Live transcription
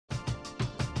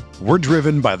We're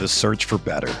driven by the search for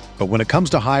better. But when it comes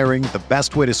to hiring, the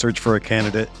best way to search for a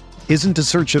candidate isn't to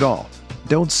search at all.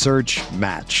 Don't search,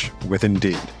 match with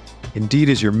Indeed. Indeed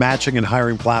is your matching and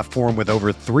hiring platform with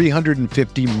over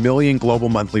 350 million global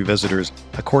monthly visitors,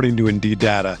 according to Indeed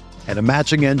data, and a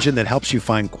matching engine that helps you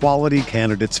find quality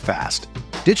candidates fast.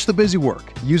 Ditch the busy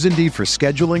work. Use Indeed for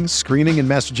scheduling, screening, and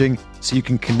messaging so you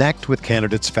can connect with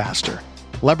candidates faster.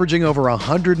 Leveraging over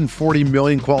 140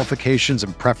 million qualifications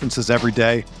and preferences every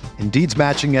day, Indeed's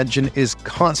matching engine is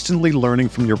constantly learning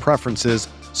from your preferences,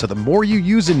 so the more you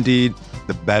use Indeed,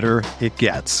 the better it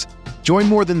gets. Join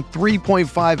more than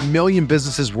 3.5 million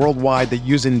businesses worldwide that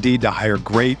use Indeed to hire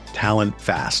great talent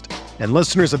fast. And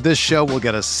listeners of this show will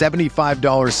get a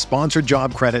 $75 sponsored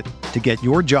job credit to get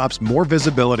your jobs more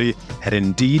visibility at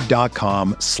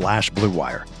Indeed.com/Blue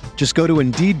Wire. Just go to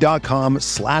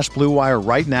Indeed.com/Blue Wire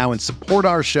right now and support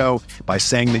our show by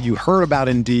saying that you heard about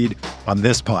Indeed on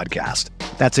this podcast.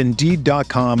 That's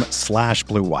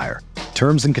Indeed.com/Blue Wire.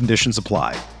 Terms and conditions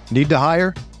apply. Need to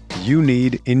hire? You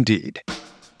need Indeed.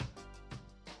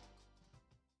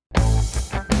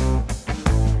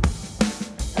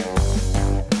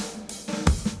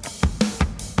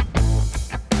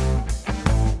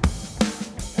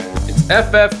 It's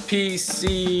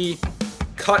FFPC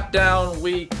Cutdown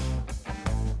week,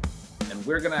 and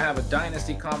we're going to have a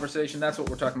Dynasty conversation. That's what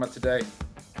we're talking about today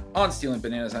on Stealing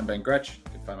Bananas. I'm Ben Gretsch. You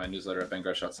can find my newsletter at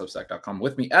bengretsch.substack.com.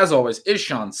 With me, as always, is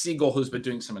Sean Siegel, who's been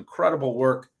doing some incredible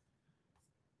work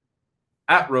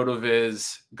at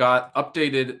RotoViz, got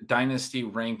updated Dynasty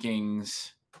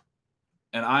rankings,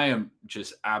 and I am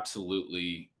just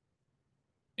absolutely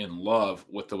in love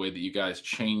with the way that you guys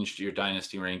changed your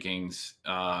Dynasty rankings,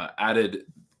 added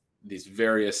these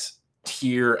various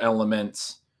tier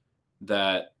elements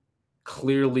that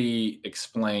clearly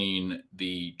explain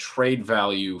the trade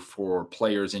value for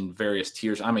players in various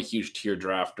tiers. I'm a huge tier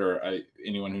drafter.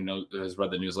 Anyone who has read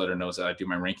the newsletter knows that I do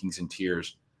my rankings in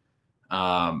tiers.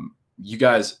 You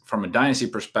guys, from a Dynasty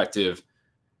perspective,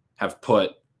 have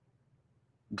put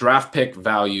draft pick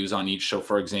values on each. So,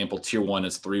 for example, tier 1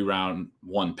 is 3 round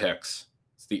 1 picks.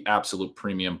 It's the absolute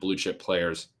premium blue chip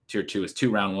players. Tier 2 is 2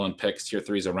 round 1 picks. Tier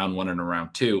 3 is a round 1 and a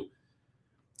round 2.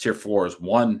 Tier 4 is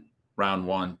 1 round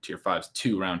 1. Tier 5 is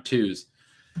 2 round 2s.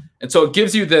 And so it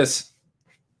gives you this.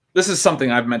 This is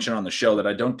something I've mentioned on the show that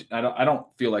I don't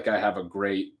feel like I have a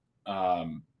great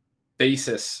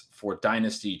basis for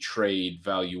Dynasty trade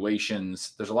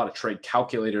valuations. There's a lot of trade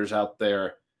calculators out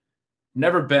there.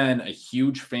 Never been a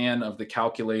huge fan of the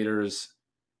calculators.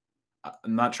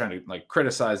 I'm not trying to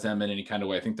criticize them in any kind of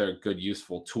way. I think they're a good,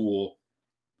 useful tool.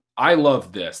 I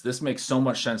love this. This makes so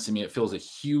much sense to me. It fills a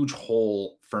huge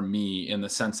hole for me in the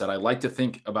sense that I like to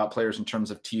think about players in terms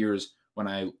of tiers. When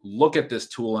I look at this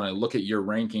tool and I look at your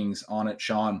rankings on it,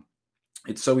 Sean,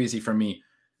 it's so easy for me.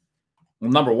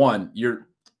 Well, number one, you're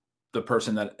the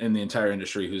person that in the entire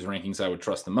industry whose rankings I would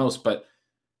trust the most. But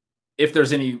if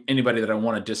there's anybody that I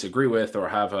want to disagree with or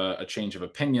have a change of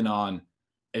opinion on,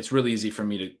 it's really easy for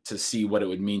me to see what it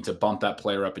would mean to bump that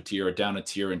player up a tier or down a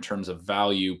tier in terms of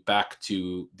value back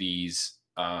to these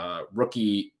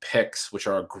rookie picks, which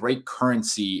are a great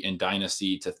currency in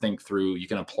Dynasty to think through. You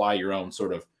can apply your own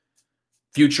sort of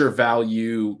future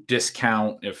value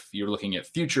discount if you're looking at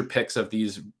future picks of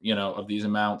these, of these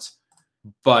amounts.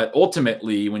 But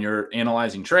ultimately, when you're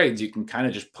analyzing trades, you can kind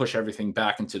of just push everything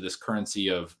back into this currency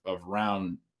of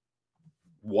round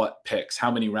what picks, how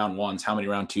many round 1s, how many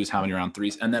round 2s, how many round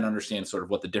 3s, and then understand sort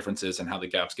of what the difference is and how the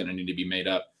gap's going to need to be made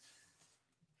up.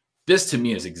 This, to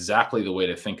me, is exactly the way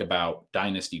to think about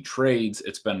Dynasty trades.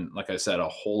 It's been, like I said, a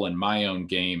hole in my own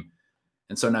game.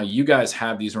 And so now you guys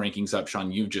have these rankings up,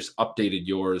 Sean. You've just updated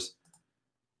yours.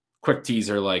 Quick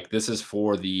teaser, this is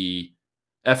for the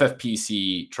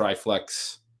FFPC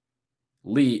Triflex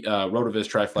League, RotoViz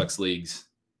Triflex leagues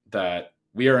that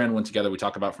we are in one together. We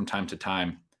talk about from time to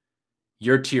time.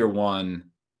 Your tier 1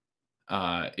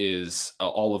 is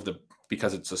all of the,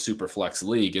 because it's a super flex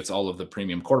league, it's all of the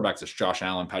premium quarterbacks. It's Josh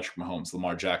Allen, Patrick Mahomes,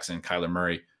 Lamar Jackson, Kyler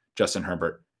Murray, Justin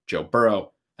Herbert, Joe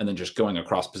Burrow, and then just going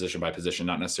across position by position,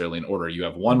 not necessarily in order. You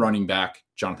have 1 running back,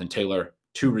 Jonathan Taylor,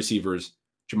 2 receivers,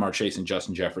 Jamar Chase and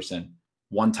Justin Jefferson,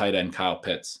 1 tight end, Kyle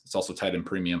Pitts. It's also tight end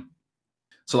premium.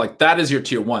 So that is your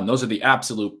tier 1. Those are the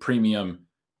absolute premium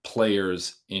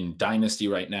players in Dynasty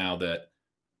right now that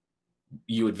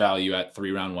you would value at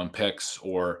 3 round 1 picks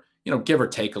or, give or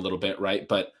take a little bit, right?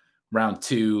 But round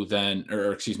 2 then,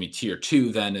 tier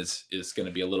 2 then is going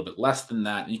to be a little bit less than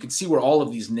that. And you can see where all of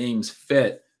these names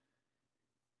fit.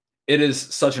 It is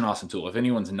such an awesome tool. If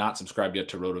anyone's not subscribed yet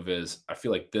to RotoViz, I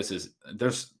feel like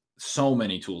there's so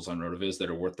many tools on RotoViz that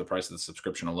are worth the price of the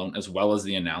subscription alone, as well as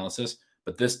the analysis.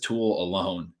 But this tool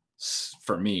alone,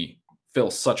 for me,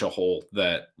 fill such a hole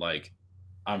that like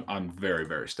I'm very,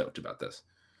 very stoked about this.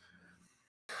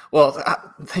 Well,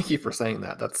 thank you for saying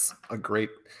that. That's a great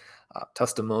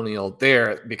testimonial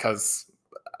there, because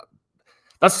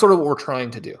that's sort of what we're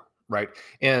trying to do, right?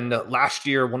 And last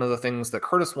year, one of the things that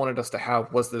Curtis wanted us to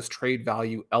have was this trade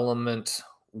value element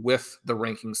with the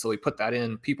rankings. So we put that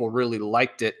in. People really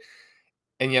liked it.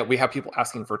 And yet we have people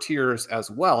asking for tiers as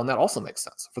well. And that also makes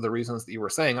sense for the reasons that you were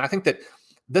saying. I think that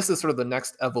this is sort of the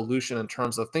next evolution in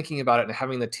terms of thinking about it and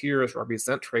having the tiers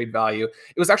represent trade value.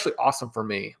 It was actually awesome for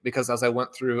me, because as I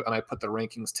went through and I put the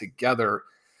rankings together,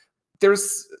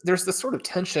 there's this sort of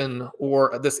tension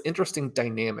or this interesting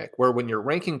dynamic where when you're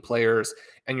ranking players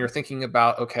and you're thinking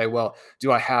about, okay, well,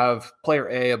 do I have player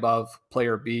A above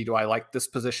player B? Do I like this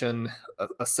position,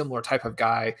 a similar type of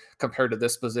guy compared to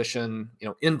this position,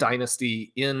 in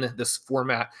Dynasty, in this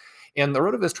format? And the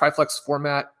RotoViz Triflex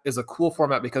format is a cool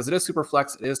format because it is super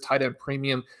flex, it is tight end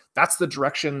premium. That's the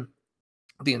direction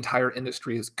the entire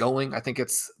industry is going. I think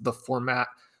it's the format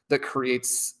that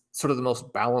creates sort of the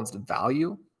most balanced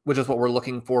value, which is what we're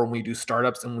looking for when we do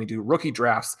startups and we do rookie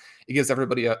drafts. It gives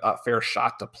everybody a fair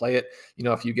shot to play it.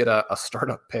 If you get a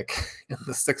startup pick in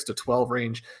the 6 to 12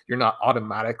 range, you're not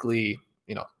automatically,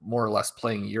 more or less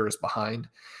playing years behind.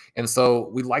 And so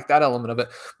we like that element of it.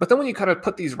 But then when you kind of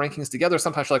put these rankings together,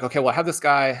 sometimes you're like, okay, well, I have this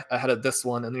guy ahead of this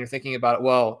one. And then you're thinking about it,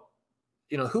 well,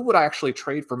 who would I actually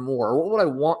trade for more? Or what would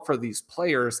I want for these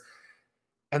players?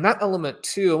 And that element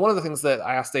too, and one of the things that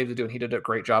I asked Dave to do, and he did a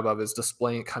great job of, is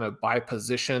displaying it kind of by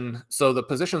position. So the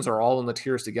positions are all in the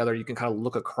tiers together. You can kind of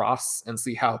look across and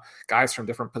see how guys from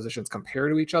different positions compare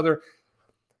to each other.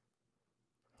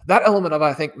 That element of it,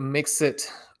 I think, makes it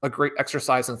a great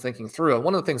exercise in thinking through. And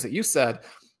one of the things that you said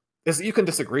is that you can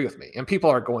disagree with me, and people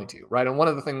are going to, right? And one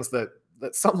of the things that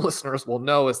some listeners will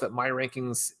know is that my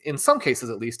rankings, in some cases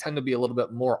at least, tend to be a little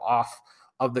bit more off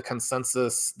of the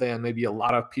consensus than maybe a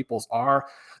lot of people's are.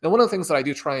 And one of the things that I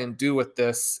do try and do with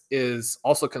this is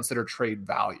also consider trade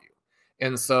value.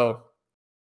 And so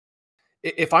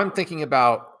if I'm thinking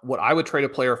about what I would trade a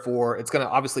player for, it's going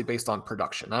to obviously based on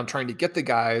production. I'm trying to get the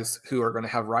guys who are going to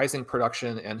have rising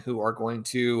production and who are going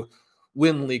to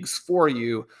win leagues for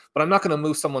you, but I'm not going to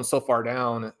move someone so far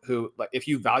down who, like, if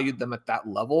you valued them at that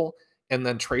level and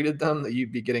then traded them, that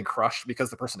you'd be getting crushed because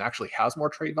the person actually has more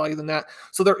trade value than that.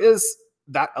 So there is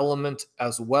that element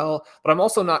as well, but I'm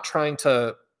also not trying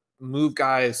to move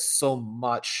guys so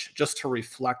much just to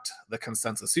reflect the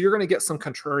consensus. So you're going to get some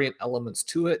contrarian elements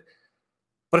to it.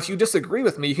 But if you disagree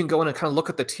with me, you can go in and kind of look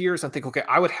at the tiers and think, okay,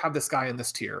 I would have this guy in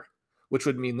this tier, which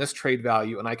would mean this trade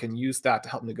value, and I can use that to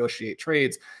help negotiate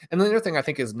trades. And the other thing I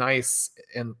think is nice,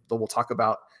 and that we'll talk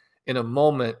about in a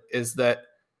moment, is that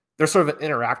there's sort of an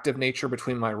interactive nature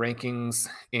between my rankings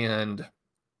and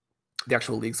the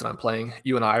actual leagues that I'm playing.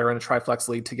 You and I are in a Triflex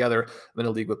league together. I'm in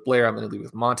a league with Blair. I'm in a league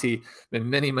with Monty. I'm in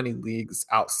many, many leagues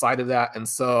outside of that. And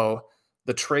so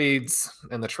the trades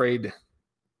and the trade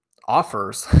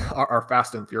offers are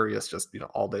fast and furious, just,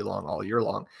 all day long, all year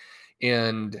long.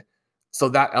 And so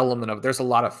that element of, there's a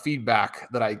lot of feedback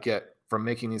that I get from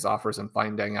making these offers and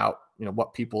finding out,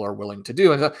 what people are willing to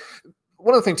do. And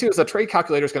one of the things too is the trade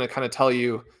calculator is going to kind of tell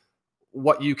you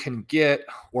what you can get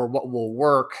or what will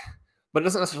work, but it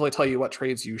doesn't necessarily tell you what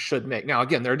trades you should make. Now,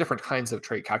 again, there are different kinds of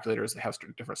trade calculators that have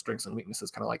different strengths and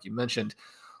weaknesses, kind of like you mentioned,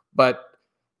 but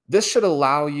this should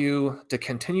allow you to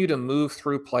continue to move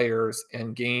through players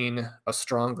and gain a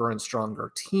stronger and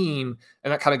stronger team.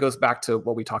 And that kind of goes back to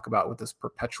what we talk about with this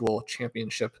perpetual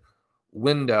championship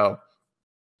window.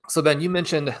 So Ben, you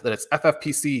mentioned that it's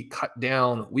FFPC cut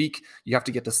down week. You have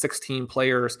to get to 16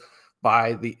 players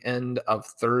by the end of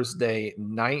Thursday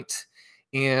night.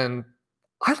 And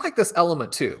I like this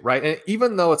element too, right? And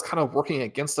even though it's kind of working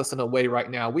against us in a way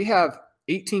right now, we have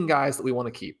 18 guys that we want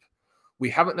to keep. We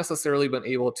haven't necessarily been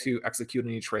able to execute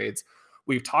any trades.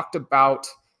 We've talked about,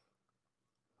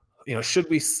 should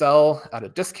we sell at a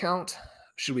discount?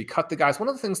 Should we cut the guys? One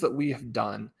of the things that we have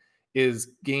done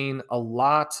is gain a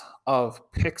lot of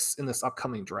picks in this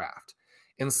upcoming draft.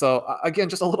 And so again,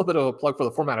 just a little bit of a plug for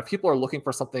the format. If people are looking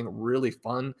for something really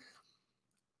fun,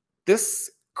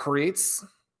 this creates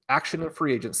action in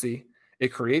free agency. It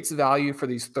creates value for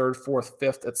these third, fourth,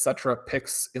 fifth, etc.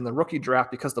 picks in the rookie draft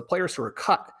because the players who are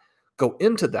cut go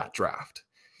into that draft.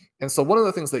 And so one of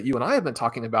the things that you and I have been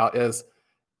talking about is,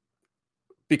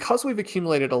 because we've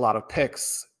accumulated a lot of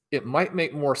picks, it might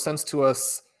make more sense to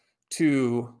us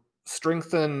to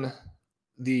strengthen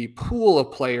the pool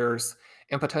of players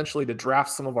and potentially to draft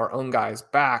some of our own guys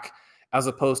back, as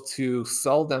opposed to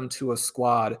sell them to a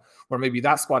squad where maybe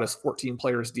that squad is 14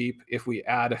 players deep. If we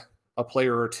add a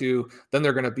player or two, then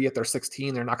they're going to be at their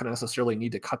 16. They're not going to necessarily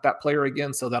need to cut that player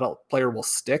again. So that player will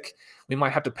stick. We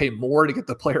might have to pay more to get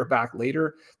the player back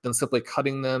later than simply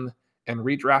cutting them and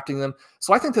redrafting them.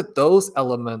 So I think that those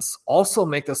elements also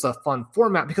make this a fun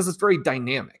format because it's very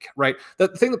dynamic, right? The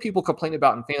thing that people complain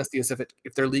about in fantasy is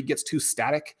if their league gets too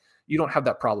static, you don't have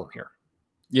that problem here.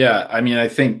 Yeah, I mean, I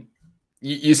think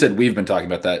you said we've been talking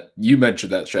about that. You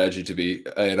mentioned that strategy to me,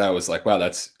 and I was like, wow,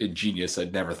 that's ingenious.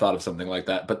 I'd never thought of something like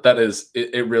that. But that is,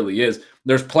 it really is.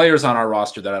 There's players on our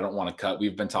roster that I don't want to cut.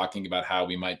 We've been talking about how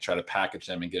we might try to package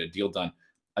them and get a deal done.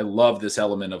 I love this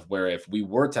element of where if we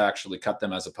were to actually cut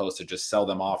them as opposed to just sell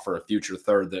them off for a future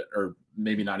third that, or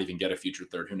maybe not even get a future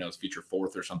third, who knows, future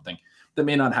fourth or something that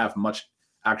may not have much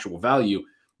actual value.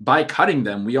 By cutting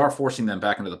them, we are forcing them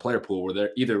back into the player pool where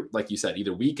they're either, like you said,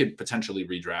 either we could potentially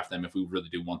redraft them if we really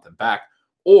do want them back,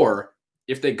 or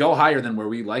if they go higher than where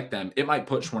we like them, it might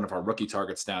push one of our rookie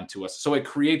targets down to us. So it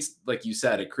creates, like you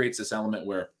said, it creates this element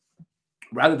where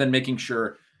rather than making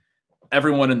sure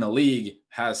everyone in the league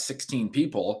has 16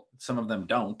 people, some of them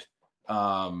don't,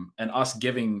 and us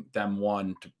giving them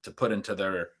one to put into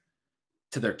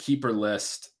their keeper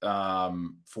list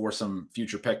for some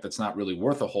future pick that's not really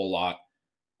worth a whole lot,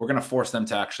 we're going to force them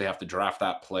to actually have to draft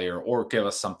that player or give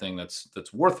us something that's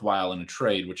worthwhile in a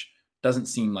trade, which doesn't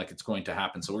seem like it's going to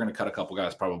happen. So we're going to cut a couple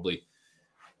guys probably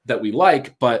that we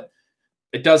like, but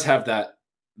it does have that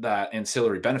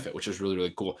ancillary benefit, which is really,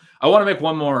 really cool. I want to make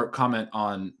one more comment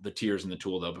on the tiers in the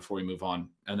tool though, before we move on.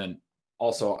 And then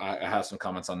also I have some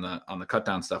comments on the cut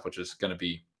down stuff, which is going to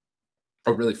be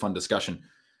a really fun discussion.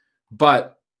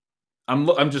 But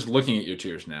I'm just looking at your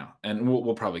tiers now, and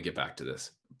we'll probably get back to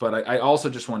this. But I also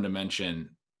just wanted to mention,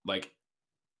 like,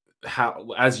 how,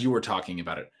 as you were talking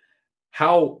about it,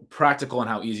 how practical and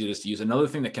how easy it is to use. Another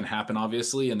thing that can happen,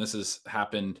 obviously, and this has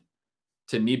happened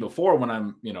to me before when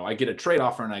I get a trade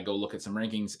offer and I go look at some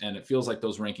rankings, and it feels like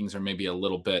those rankings are maybe a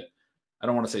little bit, I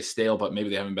don't want to say stale, but maybe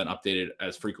they haven't been updated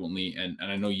as frequently. And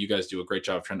I know you guys do a great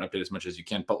job of trying to update as much as you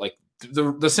can, but like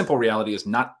the simple reality is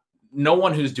no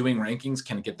one who's doing rankings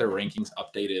can get their rankings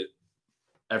updated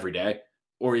every day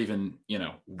or even,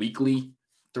 weekly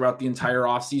throughout the entire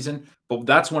off season. But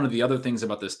that's one of the other things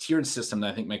about this tiered system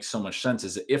that I think makes so much sense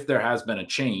is that if there has been a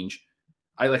change,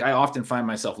 I often find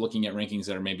myself looking at rankings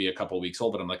that are maybe a couple of weeks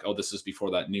old, but I'm like, oh, this is before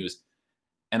that news.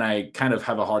 And I kind of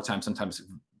have a hard time sometimes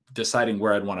deciding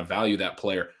where I'd want to value that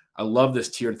player. I love this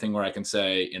tiered thing where I can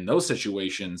say in those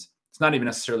situations, it's not even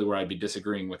necessarily where I'd be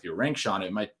disagreeing with your rank, Sean.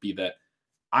 It might be that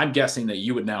I'm guessing that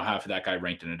you would now have that guy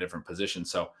ranked in a different position.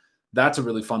 So that's a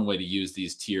really fun way to use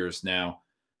these tiers now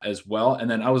as well. And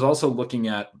then I was also looking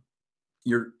at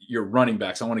your running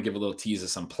backs. I want to give a little tease of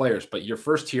some players, but your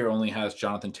first tier only has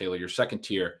Jonathan Taylor. Your second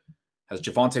tier has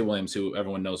Javonte Williams, who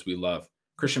everyone knows we love,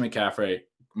 Christian McCaffrey,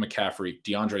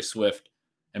 DeAndre Swift,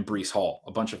 and Breece Hall,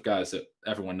 a bunch of guys that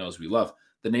everyone knows we love.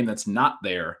 The name that's not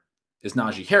there is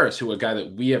Najee Harris, who a guy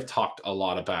that we have talked a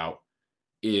lot about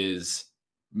is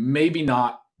maybe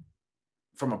not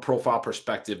from a profile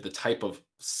perspective,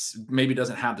 maybe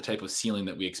doesn't have the type of ceiling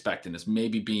that we expect and is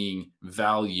maybe being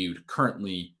valued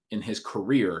currently in his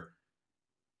career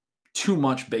too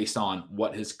much based on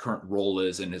what his current role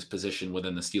is and his position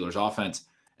within the Steelers offense.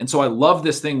 And so I love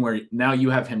this thing where now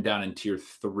you have him down in tier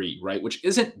 3, right? Which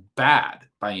isn't bad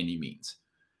by any means.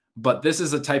 But this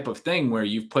is a type of thing where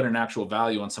you've put an actual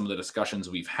value on some of the discussions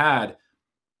we've had.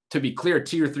 To be clear,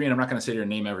 tier 3, and I'm not going to sit here and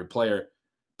name every player,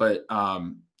 but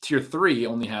tier 3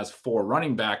 only has 4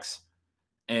 running backs,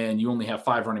 and you only have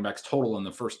 5 running backs total in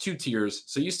the first 2 tiers.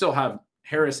 So you still have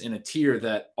Harris in a tier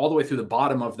that all the way through the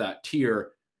bottom of that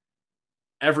tier,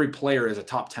 every player is a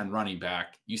top 10 running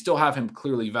back. You still have him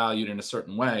clearly valued in a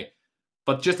certain way,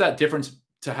 but just that difference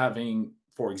to having,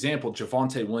 for example,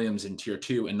 Javonte Williams in tier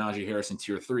 2 and Najee Harris in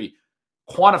tier 3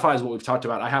 quantifies what we've talked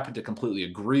about. I happen to completely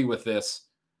agree with this.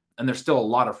 And there's still a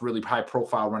lot of really high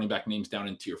profile running back names down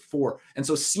in tier 4. And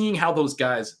so seeing how those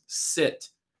guys sit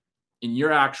in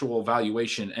your actual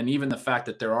valuation, and even the fact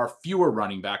that there are fewer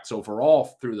running backs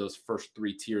overall through those first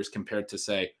 3 tiers compared to,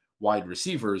 say, wide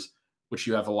receivers, which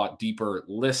you have a lot deeper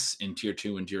lists in tier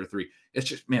 2 and tier 3. It's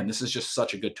just, man, this is just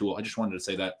such a good tool. I just wanted to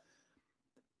say that.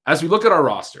 As we look at our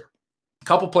roster, a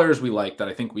couple players we like that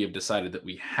I think we have decided that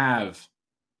we have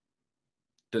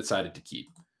decided to keep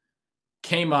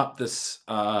came up this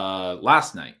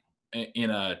last night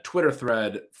in a Twitter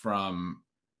thread from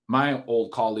my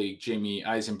old colleague, Jamie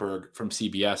Eisenberg from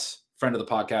CBS, friend of the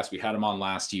podcast. We had him on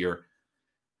last year.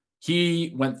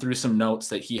 He went through some notes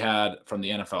that he had from the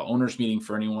NFL owners meeting.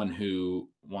 For anyone who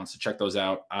wants to check those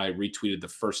out, I retweeted the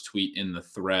first tweet in the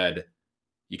thread.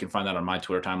 You can find that on my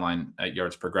Twitter timeline at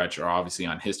Yards Per Gretch, or obviously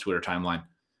on his Twitter timeline.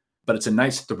 but it's a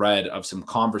nice thread of some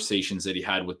conversations that he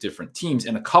had with different teams.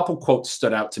 And a couple quotes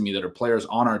stood out to me that are players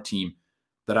on our team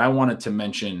that I wanted to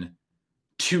mention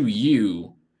to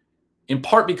you, in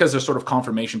part because they're sort of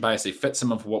confirmation bias. They fit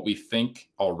some of what we think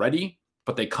already,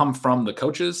 but they come from the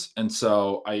coaches. And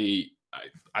so I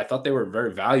thought they were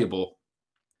very valuable.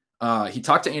 He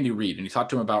talked to Andy Reid, and he talked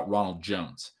to him about Ronald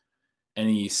Jones. And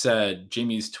he said,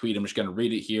 Jamie's tweet, I'm just going to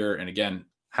read it here. And again,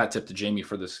 hat tip to Jamie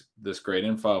for this great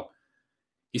info.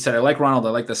 He said, I like Ronald. I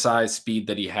like the size, speed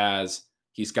that he has.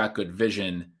 He's got good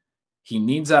vision. He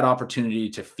needs that opportunity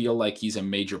to feel like he's a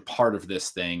major part of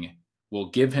this thing. We'll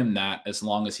give him that as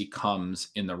long as he comes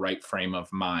in the right frame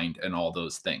of mind and all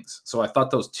those things. So I thought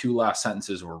those two last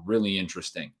sentences were really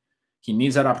interesting. He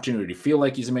needs that opportunity to feel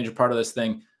like he's a major part of this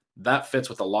thing. That fits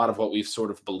with a lot of what we've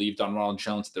sort of believed on Ronald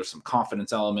Jones. There's some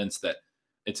confidence elements that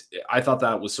I thought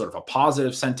that was sort of a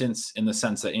positive sentence in the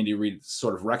sense that Andy Reid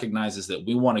sort of recognizes that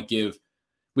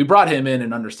we brought him in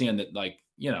and understand that, like,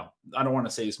 you know, I don't want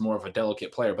to say he's more of a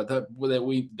delicate player, but that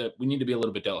we need to be a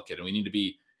little bit delicate, and we need to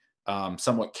be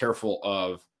somewhat careful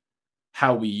of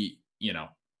how we, you know,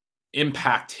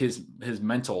 impact his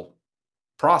mental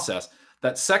process.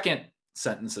 That second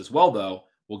sentence as well, though,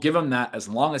 we'll give him that as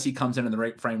long as he comes in the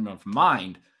right frame of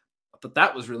mind. But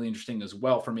that was really interesting as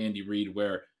well from Andy Reid,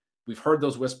 where we've heard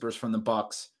those whispers from the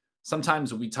Bucs.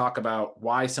 Sometimes we talk about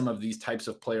why some of these types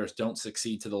of players don't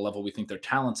succeed to the level we think their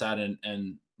talent's at,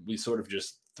 and we sort of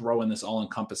just throw in this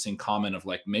all-encompassing comment of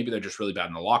like, maybe they're just really bad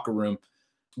in the locker room.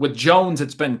 With Jones,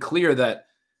 it's been clear that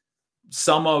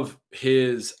some of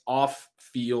his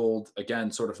off-field,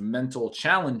 again, sort of mental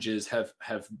challenges have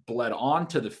bled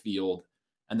onto the field,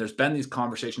 and there's been these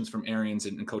conversations from Arians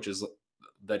and coaches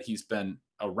that he's been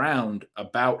around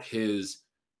about his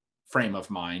frame of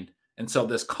mind. And so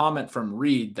this comment from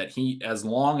Reid that as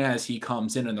long as he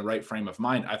comes in the right frame of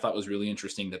mind, I thought was really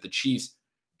interesting, that the Chiefs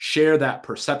share that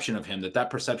perception of him, that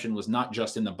perception was not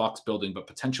just in the Bucs building, but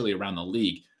potentially around the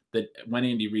league, that when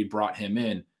Andy Reid brought him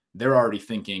in, they're already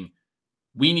thinking,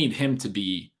 we need him to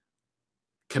be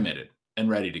committed and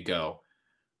ready to go.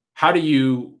 How do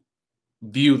you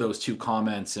view those two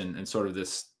comments and sort of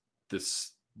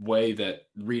this way that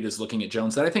Reid is looking at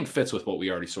Jones that I think fits with what we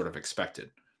already sort of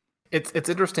expected? It's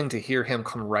interesting to hear him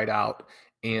come right out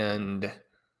and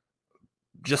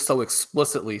just so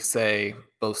explicitly say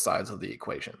both sides of the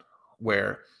equation,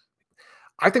 where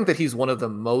I think that he's one of the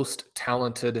most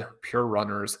talented pure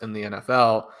runners in the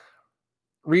NFL.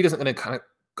 Reid isn't going to kind of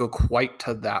go quite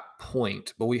to that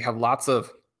point, but we have lots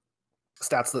of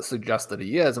stats that suggest that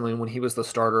he is. I mean, when he was the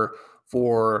starter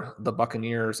for the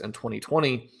Buccaneers in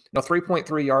 2020,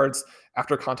 3.3 yards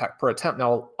after contact per attempt.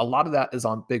 Now, a lot of that is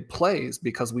on big plays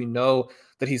because we know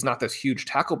that he's not this huge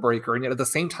tackle breaker. And yet at the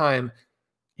same time,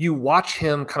 you watch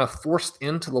him kind of forced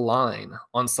into the line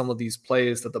on some of these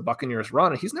plays that the Buccaneers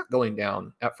run, and he's not going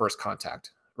down at first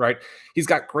contact, right? He's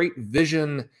got great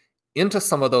vision into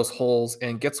some of those holes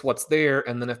and gets what's there.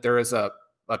 And then if there is a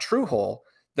true hole,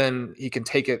 then he can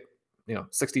take it,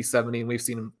 60, 70, and we've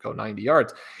seen him go 90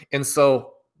 yards. And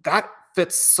so that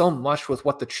fits so much with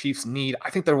what the Chiefs need. I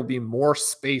think there will be more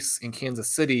space in Kansas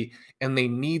City, and they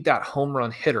need that home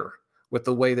run hitter with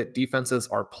the way that defenses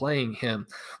are playing him.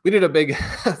 We did a big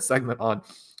segment on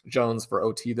Jones for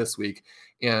OT this week.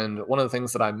 And one of the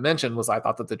things that I mentioned was I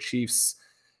thought that the Chiefs,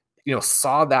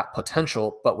 saw that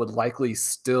potential, but would likely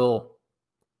still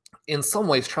in some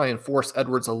ways try and force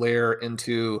Edwards-Helaire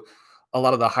into a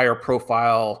lot of the higher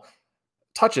profile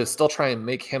touches, still try and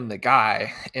make him the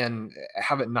guy and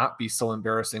have it not be so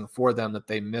embarrassing for them that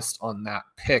they missed on that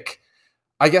pick.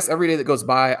 I guess every day that goes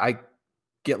by, I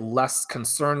get less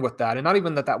concerned with that. And not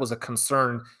even that was a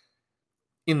concern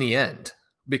in the end,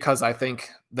 because I think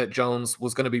that Jones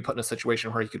was going to be put in a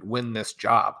situation where he could win this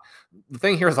job. The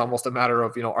thing here is almost a matter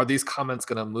of, are these comments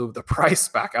going to move the price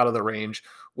back out of the range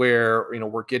where,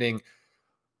 we're getting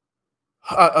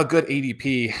a good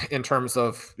ADP in terms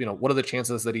of, what are the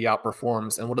chances that he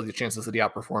outperforms and what are the chances that he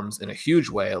outperforms in a huge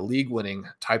way, a league winning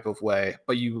type of way.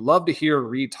 But you love to hear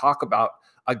Reid talk about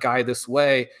a guy this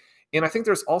way. And I think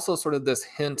there's also sort of this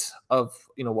hint of,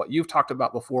 what you've talked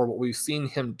about before, what we've seen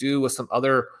him do with some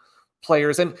other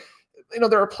players. And,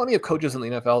 there are plenty of coaches in the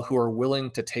NFL who are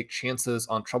willing to take chances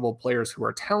on troubled players who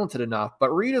are talented enough. But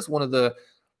Reid is one of the,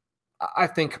 I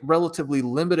think, relatively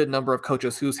limited number of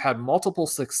coaches who's had multiple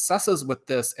successes with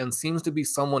this and seems to be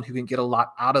someone who can get a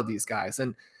lot out of these guys.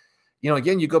 And,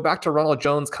 again, you go back to Ronald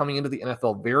Jones coming into the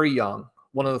NFL very young.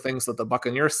 One of the things that the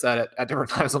Buccaneers said at different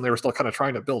times when they were still kind of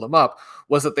trying to build him up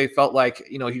was that they felt like,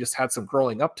 he just had some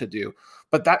growing up to do.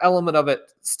 But that element of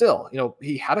it still,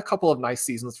 he had a couple of nice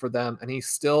seasons for them, and he's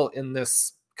still in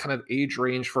this kind of age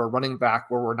range for a running back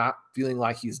where we're not feeling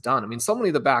like he's done. I mean, so many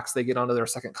of the backs, they get onto their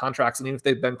second contracts, and even if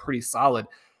they've been pretty solid,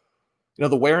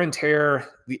 the wear and tear,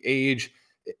 the age,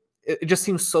 it just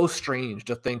seems so strange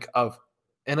to think of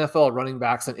NFL running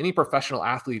backs and any professional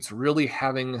athletes really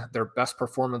having their best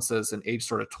performances in age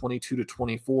sort of 22 to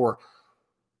 24.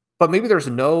 But maybe there's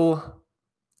no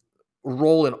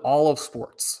role in all of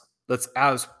sports that's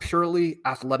as purely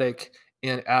athletic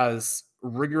and as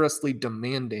rigorously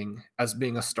demanding as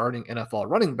being a starting NFL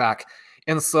running back.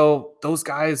 And so those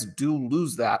guys do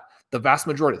lose that, the vast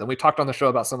majority. Then we talked on the show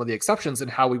about some of the exceptions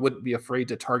and how we wouldn't be afraid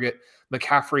to target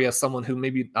McCaffrey as someone who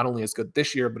maybe not only is good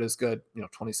this year, but is good,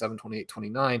 27, 28,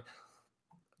 29.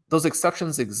 Those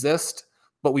exceptions exist,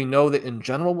 but we know that in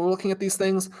general, we're looking at these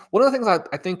things. One of the things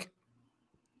I think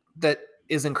that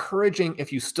is encouraging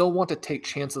if you still want to take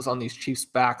chances on these Chiefs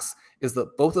backs is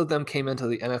that both of them came into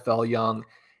the NFL young.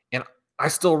 And I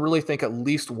still really think at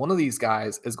least one of these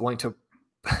guys is going to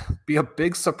be a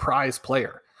big surprise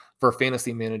player for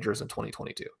fantasy managers in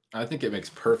 2022. I think it makes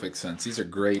perfect sense. These are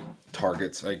great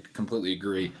targets. I completely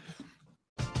agree.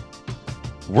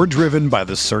 We're driven by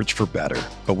the search for better.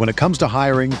 But when it comes to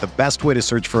hiring, the best way to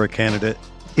search for a candidate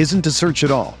isn't to search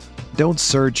at all. Don't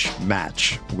search,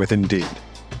 match with Indeed.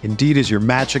 Indeed is your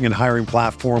matching and hiring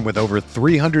platform with over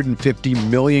 350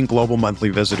 million global monthly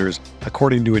visitors,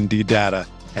 according to Indeed data,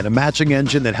 and a matching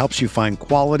engine that helps you find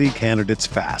quality candidates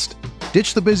fast.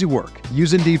 Ditch the busy work.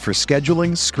 Use Indeed for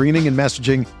scheduling, screening, and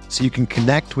messaging so you can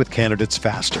connect with candidates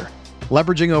faster.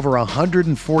 Leveraging over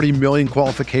 140 million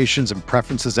qualifications and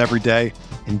preferences every day,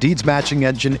 Indeed's matching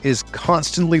engine is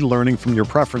constantly learning from your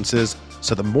preferences,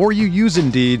 so the more you use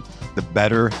Indeed, the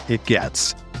better it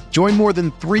gets. Join more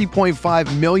than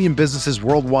 3.5 million businesses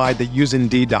worldwide that use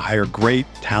Indeed to hire great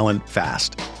talent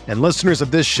fast. And listeners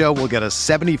of this show will get a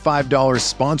 $75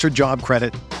 sponsored job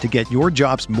credit to get your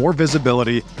jobs more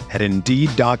visibility at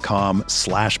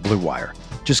Indeed.com/Blue Wire.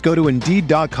 Just go to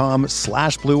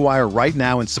Indeed.com/Blue Wire right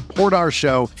now and support our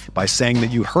show by saying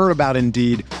that you heard about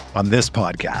Indeed on this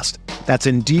podcast. That's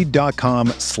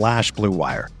Indeed.com/Blue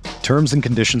Wire. Terms and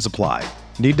conditions apply.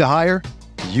 Need to hire?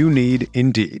 You need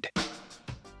Indeed.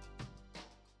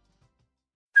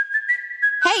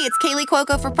 Hey, it's Kaylee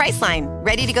Cuoco for Priceline.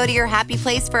 Ready to go to your happy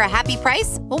place for a happy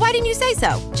price? Well, why didn't you say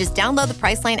so? Just download the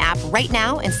Priceline app right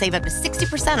now and save up to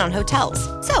 60% on hotels.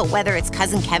 So whether it's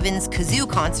Cousin Kevin's Kazoo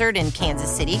Concert in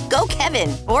Kansas City, go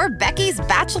Kevin, or Becky's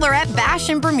Bachelorette Bash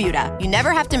in Bermuda, you never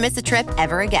have to miss a trip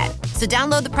ever again. So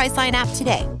download the Priceline app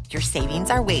today. Your savings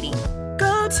are waiting.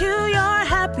 Go to your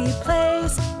happy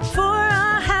place for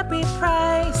a happy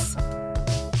price.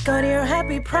 Go to your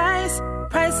happy price,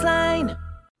 Priceline.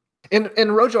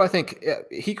 And Rojo, I think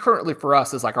he currently for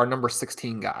us is like our number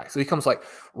 16 guy. So he comes like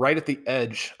right at the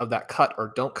edge of that cut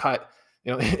or don't cut.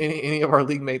 Any of our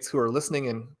league mates who are listening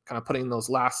and kind of putting those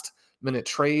last minute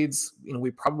trades,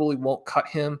 we probably won't cut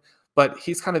him, but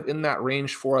he's kind of in that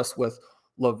range for us with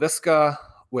LaVisca,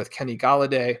 with Kenny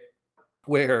Galladay,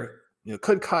 where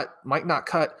could cut, might not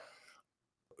cut.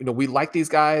 We like these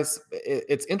guys.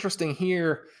 It's interesting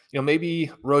here.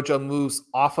 Maybe Rojo moves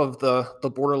off of the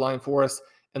borderline for us.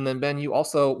 And then, Ben, you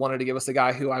also wanted to give us a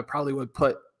guy who I probably would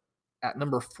put at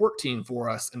number 14 for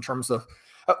us in terms of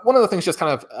one of the things, just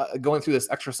kind of going through this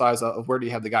exercise of where do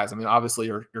you have the guys? I mean, obviously,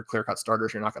 your clear-cut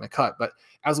starters you're not going to cut. But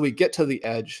as we get to the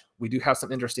edge, we do have some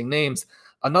interesting names.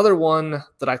 Another one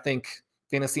that I think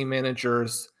fantasy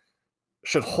managers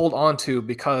should hold on to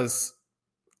because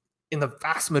in the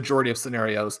vast majority of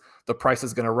scenarios, the price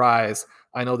is going to rise.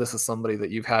 I know this is somebody that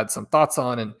you've had some thoughts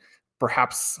on, and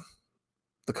perhaps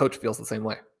the coach feels the same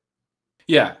way.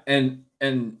 Yeah. And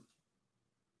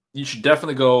you should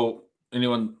definitely go,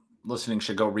 anyone listening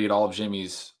should go read all of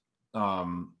Jamie's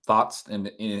thoughts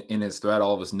in his thread,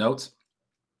 all of his notes.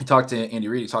 He talked to Andy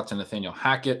Reid. He talked to Nathaniel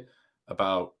Hackett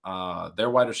about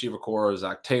their wide receiver core,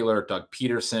 Zach Taylor, Doug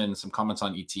Peterson, some comments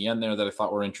on ETN there that I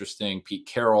thought were interesting, Pete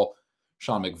Carroll,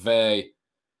 Sean McVay,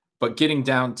 but getting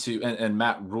down to, and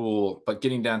Matt Rule, but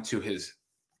getting down to his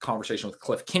conversation with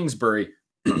Cliff Kingsbury,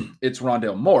 it's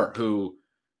Rondale Moore, who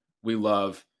we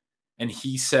love. And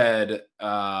he said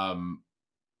a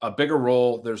bigger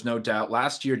role, there's no doubt.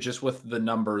 Last year, just with the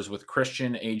numbers with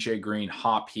Christian, AJ Green,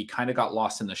 Hop, he kind of got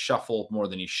lost in the shuffle more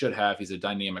than he should have. He's a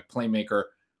dynamic playmaker.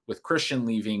 With Christian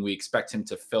leaving, we expect him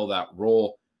to fill that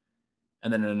role.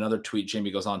 And then in another tweet,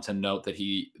 Jamie goes on to note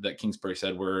that Kingsbury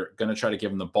said, we're going to try to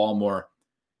give him the ball more.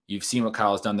 You've seen what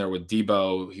Kyle has done there with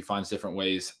Debo. He finds different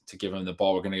ways to give him the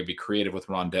ball. We're going to be creative with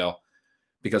Rondale,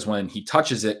 because when he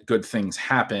touches it, good things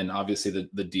happen. Obviously,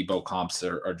 the Debo comps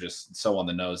are just so on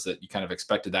the nose that you kind of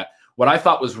expected that. What I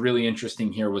thought was really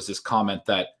interesting here was this comment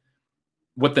that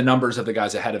with the numbers of the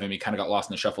guys ahead of him, he kind of got lost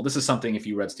in the shuffle. This is something, if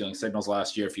you read Stealing Signals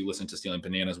last year, if you listened to Stealing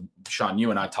Bananas, Sean,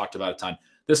 you and I talked about a ton.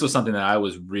 This was something that I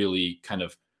was really kind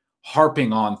of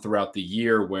harping on throughout the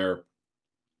year where,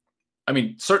 I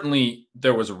mean, certainly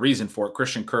there was a reason for it.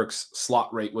 Christian Kirk's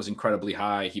slot rate was incredibly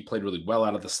high. He played really well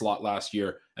out of the slot last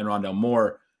year. And Rondale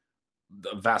Moore,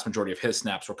 the vast majority of his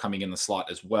snaps were coming in the slot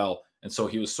as well. And so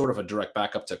he was sort of a direct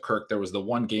backup to Kirk. There was the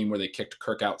one game where they kicked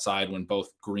Kirk outside when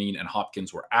both Green and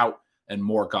Hopkins were out, and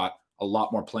Moore got a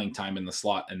lot more playing time in the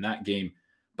slot in that game.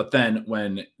 But then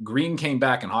when Green came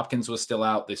back and Hopkins was still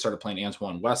out, they started playing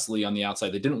Antoine Wesley on the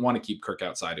outside. They didn't want to keep Kirk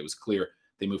outside. It was clear.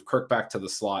 They moved Kirk back to the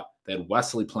slot. They had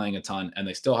Wesley playing a ton, and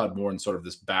they still had Moore in sort of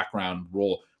this background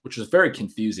role, which was very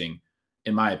confusing,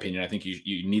 in my opinion. I think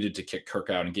you needed to kick Kirk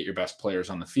out and get your best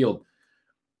players on the field.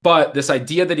 But this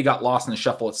idea that he got lost in the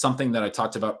shuffle, it's something that I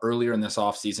talked about earlier in this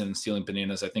offseason in Stealing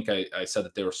Bananas. I think I said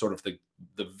that they were sort of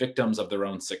the victims of their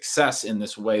own success in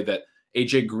this way that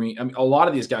AJ Green, I mean, a lot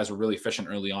of these guys were really efficient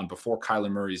early on before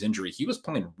Kyler Murray's injury. He was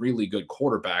playing really good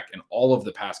quarterback, and all of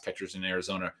the pass catchers in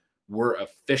Arizona were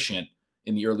efficient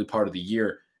in the early part of the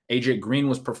year. AJ Green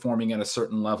was performing at a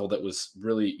certain level that was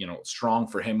really, strong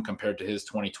for him compared to his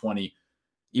 2020.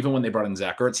 Even when they brought in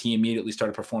Zach Ertz, he immediately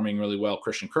started performing really well.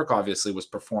 Christian Kirk obviously was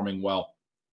performing well.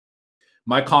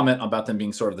 My comment about them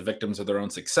being sort of the victims of their own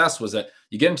success was that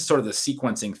you get into sort of the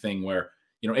sequencing thing where,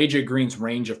 AJ Green's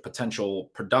range of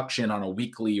potential production on a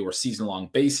weekly or season-long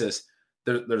basis,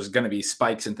 there's going to be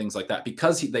spikes and things like that.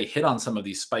 Because they hit on some of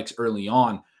these spikes early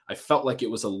on, I felt like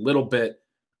it was a little bit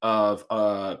of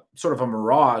sort of a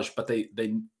mirage, but they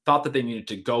thought that they needed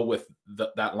to go with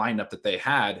that lineup that they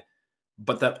had,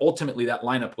 but that ultimately that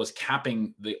lineup was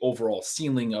capping the overall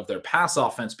ceiling of their pass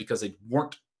offense because they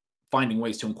weren't finding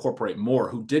ways to incorporate Moore,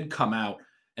 who did come out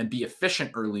and be efficient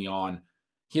early on.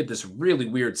 He had this really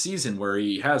weird season where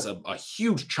he has a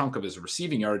huge chunk of his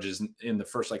receiving yardages in the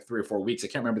first 3 or 4 weeks. I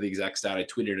can't remember the exact stat. I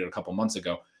tweeted it a couple months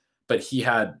ago, but he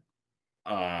had,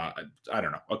 I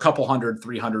don't know, a couple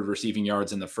 300 receiving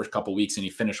yards in the first couple weeks, and he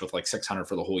finished with 600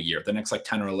 for the whole year, the next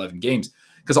 10 or 11 games,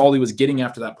 because all he was getting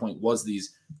after that point was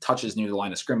these touches near the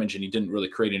line of scrimmage, and he didn't really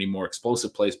create any more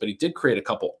explosive plays, but he did create a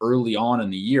couple early on in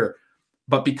the year.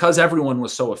 But because everyone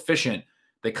was so efficient,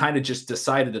 they kind of just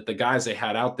decided that the guys they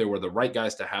had out there were the right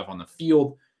guys to have on the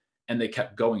field, and they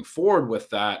kept going forward with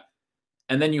that.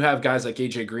 And then you have guys like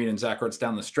AJ Green and Zach Ertz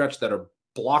down the stretch that are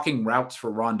blocking routes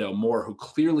for Rondale Moore, who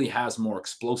clearly has more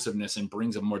explosiveness and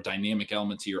brings a more dynamic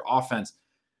element to your offense.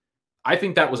 I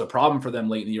think that was a problem for them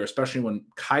late in the year, especially when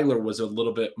Kyler was a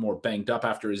little bit more banged up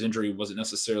after his injury. Wasn't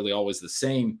necessarily always the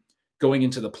same. Going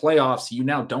into the playoffs, you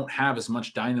now don't have as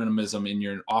much dynamism in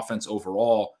your offense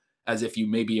overall as if you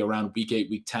maybe around week 8,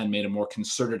 week 10 made a more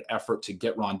concerted effort to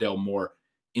get Rondale Moore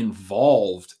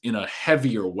involved in a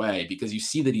heavier way, because you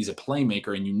see that he's a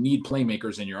playmaker and you need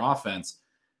playmakers in your offense.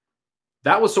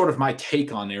 That was sort of my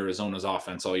take on Arizona's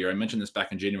offense all year. I mentioned this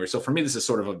back in January. So for me, this is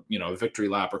sort of a victory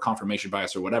lap or confirmation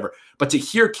bias or whatever. But to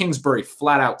hear Kingsbury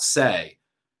flat out say,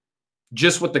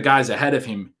 just with the guys ahead of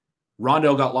him,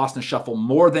 Rondale got lost in the shuffle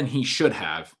more than he should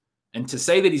have. And to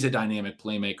say that he's a dynamic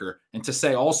playmaker, and to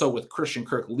say also with Christian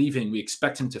Kirk leaving, we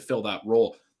expect him to fill that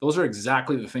role. Those are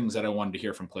exactly the things that I wanted to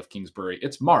hear from Cliff Kingsbury.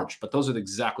 It's March, but those are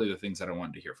exactly the things that I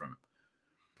wanted to hear from him.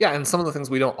 Yeah, and some of the things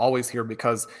we don't always hear,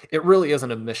 because it really is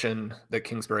an admission that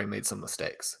Kingsbury made some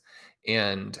mistakes.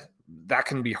 And that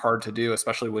can be hard to do,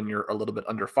 especially when you're a little bit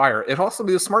under fire. It also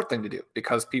be a smart thing to do,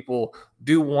 because people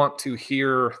do want to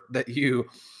hear that you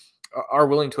are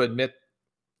willing to admit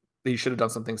that you should have done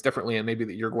some things differently, and maybe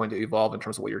that you're going to evolve in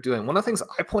terms of what you're doing. One of the things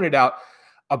I pointed out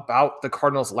about the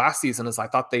Cardinals last season is I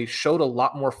thought they showed a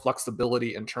lot more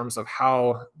flexibility in terms of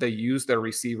how they use their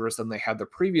receivers than they had the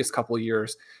previous couple of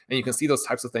years. And you can see those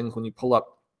types of things when you pull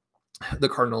up the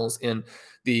Cardinals in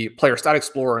the Player Stat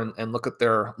Explorer and look at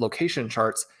their location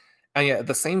charts. And yet at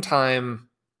the same time,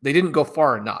 they didn't go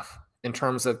far enough in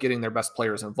terms of getting their best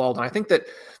players involved. And I think that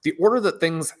the order that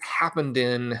things happened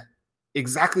in,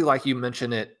 exactly like you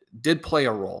mentioned it, did play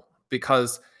a role,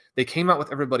 because they came out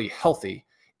with everybody healthy,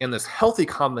 in this healthy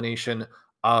combination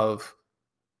of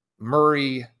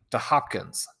Murray to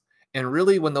Hopkins. And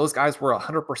really, when those guys were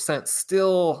 100%,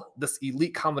 still this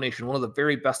elite combination, one of the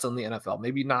very best in the NFL.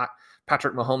 Maybe not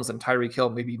Patrick Mahomes and Tyreek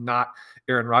Hill, maybe not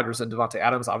Aaron Rodgers and Devontae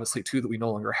Adams, obviously two that we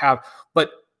no longer have.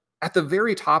 But at the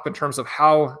very top, in terms of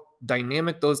how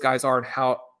dynamic those guys are and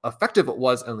how effective it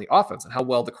was in the offense and how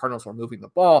well the Cardinals were moving the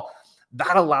ball,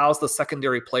 that allows the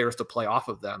secondary players to play off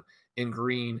of them in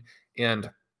Green and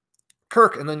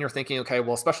Kirk. And then you're thinking, okay,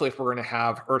 well, especially if we're going to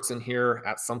have Ertz in here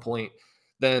at some point,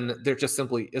 then there just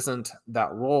simply isn't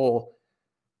that role.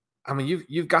 I mean,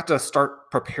 you've got to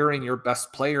start preparing your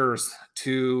best players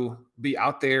to be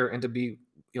out there and to be,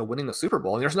 winning the Super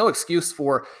Bowl. And there's no excuse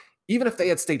for, even if they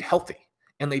had stayed healthy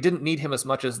and they didn't need him as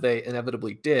much as they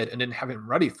inevitably did and didn't have him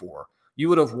ready for, you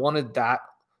would have wanted that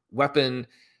weapon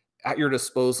at your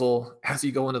disposal as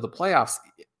you go into the playoffs.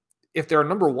 If they're a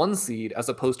number one seed as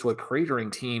opposed to a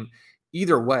cratering team,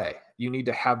 either way, you need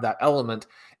to have that element,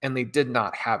 and they did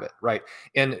not have it, right?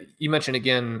 And you mentioned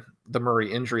again the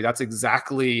Murray injury. That's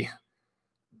exactly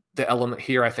the element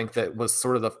here, I think, that was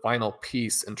sort of the final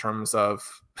piece in terms of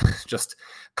just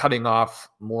cutting off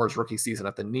Moore's rookie season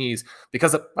at the knees,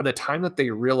 because by the time that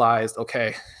they realized,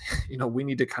 okay, we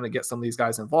need to kind of get some of these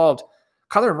guys involved,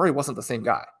 Kyler Murray wasn't the same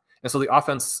guy. And so the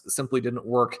offense simply didn't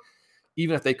work,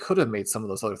 even if they could have made some of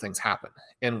those other things happen.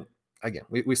 And again,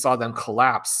 we saw them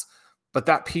collapse, but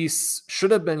that piece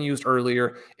should have been used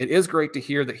earlier. It is great to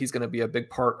hear that he's going to be a big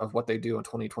part of what they do in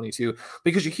 2022,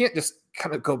 because you can't just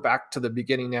kind of go back to the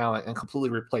beginning now and completely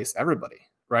replace everybody,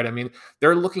 right? I mean,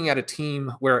 they're looking at a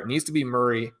team where it needs to be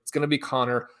Murray. It's going to be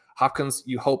Connor. Hopkins,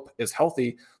 you hope, is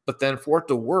healthy, but then for it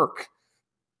to work,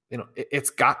 it's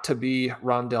got to be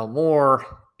Rondale Moore,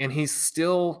 and he's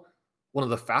still one of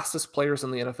the fastest players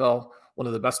in the NFL, one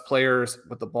of the best players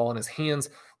with the ball in his hands.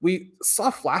 We saw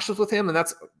flashes with him, and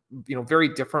that's very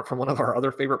different from one of our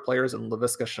other favorite players in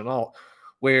Laviska Shenault,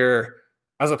 where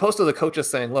as opposed to the coaches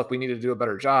saying, look, we need to do a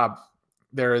better job,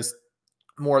 there is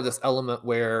more of this element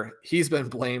where he's been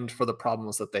blamed for the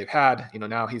problems that they've had.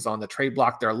 Now he's on the trade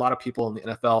block. There are a lot of people in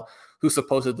the NFL who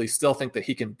supposedly still think that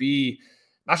he can be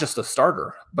not just a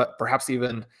starter, but perhaps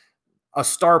even a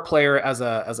star player as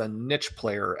a niche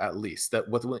player, at least, that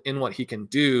within what he can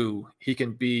do, he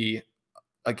can be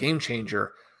a game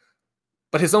changer.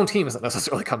 But his own team isn't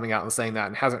necessarily coming out and saying that,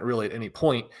 and hasn't really at any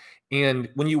point. And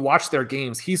when you watch their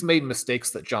games, he's made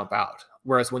mistakes that jump out.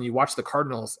 Whereas when you watch the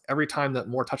Cardinals, every time that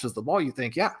Moore touches the ball, you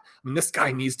think, yeah, this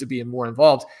guy needs to be more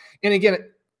involved. And again,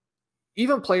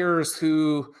 even players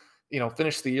who,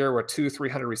 finish the year with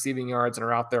 200-300 receiving yards and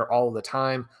are out there all the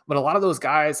time, but a lot of those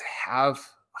guys have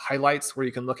highlights where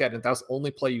you can look at it. If that was the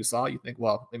only play you saw, you think,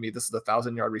 well, maybe this is the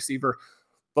 1,000-yard receiver.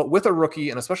 But with a rookie,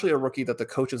 and especially a rookie that the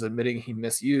coach is admitting he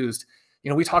misused,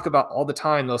 we talk about all the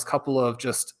time those couple of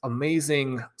just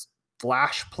amazing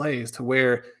flash plays to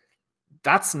where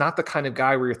that's not the kind of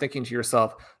guy where you're thinking to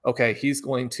yourself, okay, he's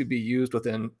going to be used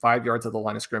within 5 yards of the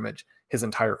line of scrimmage his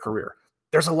entire career.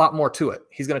 There's a lot more to it.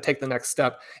 He's going to take the next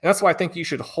step. And that's why I think you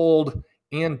should hold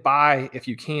and buy if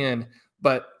you can.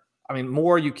 But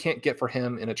more you can't get for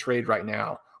him in a trade right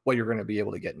now, what you're going to be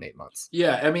able to get in 8 months.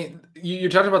 Yeah.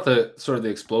 You're talking about the sort of the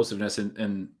explosiveness,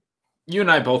 and you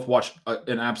and I both watch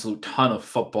an absolute ton of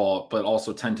football, but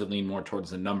also tend to lean more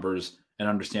towards the numbers and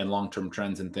understand long-term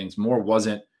trends and things. Moore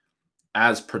wasn't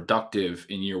as productive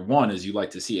in year one as you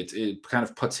like to see. It kind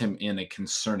of puts him in a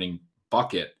concerning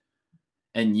bucket.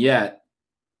 And yet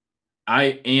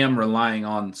I am relying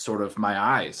on sort of my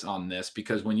eyes on this,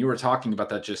 because when you were talking about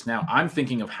that just now, I'm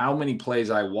thinking of how many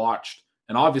plays I watched.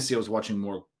 And obviously I was watching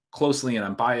more closely, and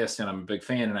I'm biased and I'm a big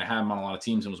fan, and I had him on a lot of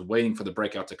teams and was waiting for the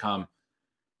breakout to come,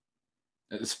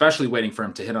 especially waiting for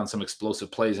him to hit on some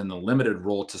explosive plays in the limited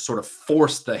role to sort of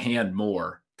force the hand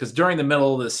more. Because during the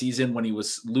middle of the season, when he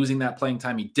was losing that playing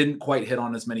time, he didn't quite hit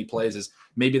on as many plays as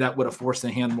maybe that would have forced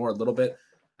the hand more a little bit.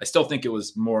 I still think it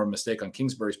was more a mistake on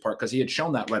Kingsbury's part, because he had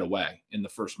shown that right away in the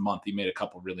first month. He made a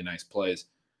couple really nice plays,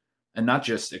 and not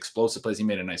just explosive plays. He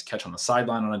made a nice catch on the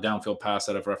sideline on a downfield pass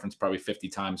that I've referenced probably 50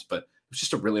 times, but it was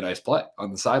just a really nice play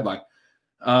on the sideline.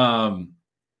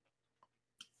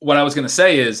 What I was going to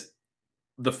say is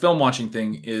the film watching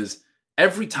thing is,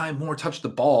 every time Moore touched the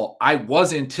ball, I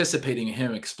was anticipating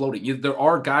him exploding. There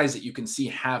are guys that you can see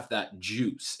have that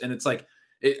juice. And it's like,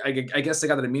 I guess the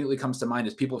guy that immediately comes to mind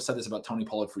is, people have said this about Tony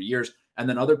Pollard for years. And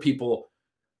then other people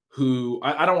who,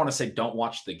 I don't want to say don't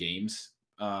watch the games,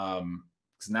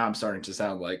 because now I'm starting to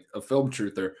sound like a film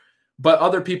truther, but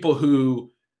other people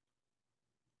who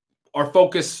are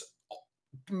focused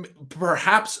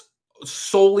perhaps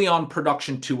solely on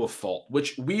production to a fault,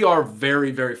 which we are very,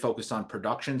 very focused on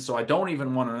production. So I don't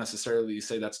even want to necessarily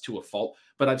say that's to a fault,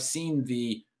 but I've seen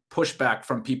the pushback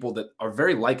from people that are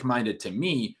very like-minded to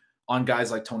me on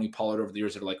guys like Tony Pollard over the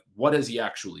years that are like, what has he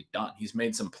actually done? He's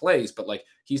made some plays, but like,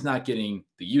 he's not getting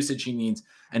the usage he needs,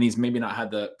 and he's maybe not had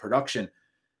the production.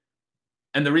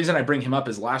 And the reason I bring him up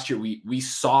is last year we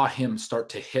saw him start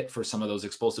to hit for some of those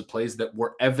explosive plays that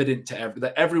were evident to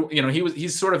everyone.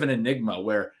 He's sort of an enigma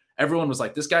where everyone was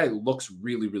like, this guy looks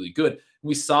really, really good.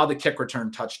 We saw the kick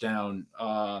return touchdown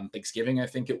on Thanksgiving, I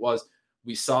think it was.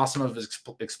 We saw some of his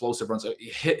explosive runs.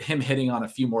 Him hitting on a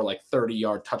few more like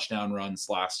 30-yard touchdown runs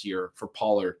last year for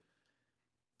Pollard.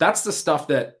 That's the stuff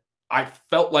that I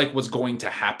felt like was going to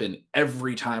happen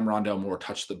every time Rondale Moore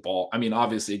touched the ball. I mean,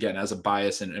 obviously, again, as a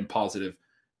bias and positive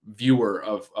viewer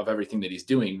of everything that he's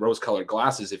doing, rose-colored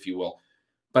glasses, if you will.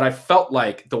 But I felt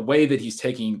like the way that he's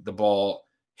taking the ball,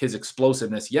 his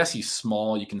explosiveness, yes, he's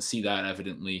small. You can see that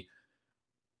evidently.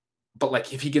 But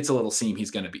like if he gets a little seam,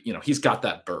 he's going to be, he's got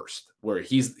that burst where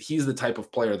he's the type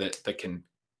of player that can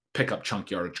pick up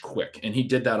chunk yardage quick. And he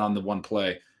did that on the one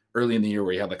play early in the year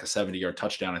where he had like a 70-yard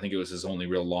touchdown. I think it was his only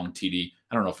real long TD.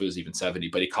 I don't know if it was even 70,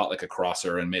 but he caught like a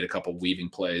crosser and made a couple weaving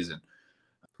plays. And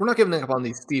we're not giving up on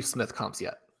these Steve Smith comps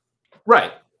yet.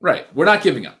 Right. We're not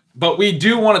giving up. But we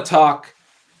do want to talk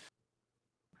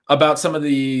about some of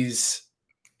these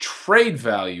trade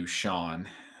value, Sean.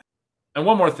 And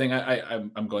one more thing,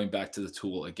 I'm going back to the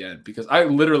tool again, because I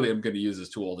literally am going to use this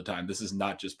tool all the time. This is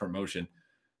not just promotion.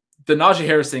 The Najee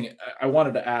Harris thing, I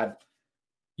wanted to add,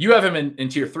 you have him in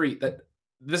tier 3.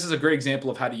 This is a great example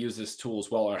of how to use this tool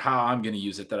as well, or how I'm going to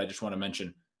use it, that I just want to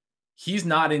mention. He's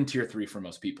not in tier 3 for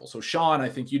most people. So Sean, I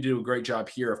think you do a great job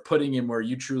here of putting him where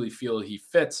you truly feel he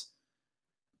fits.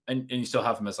 And you still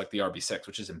have him as like the RB6,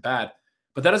 which isn't bad.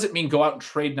 But that doesn't mean go out and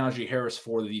trade Najee Harris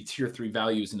for the tier 3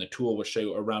 values in the tool, which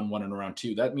show around 1 and around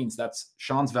 2. That means that's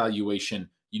Sean's valuation.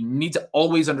 You need to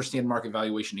always understand market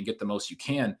valuation and get the most you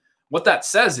can. What that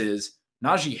says is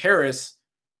Najee Harris,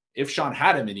 if Sean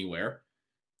had him anywhere,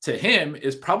 to him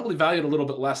is probably valued a little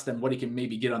bit less than what he can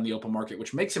maybe get on the open market,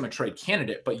 which makes him a trade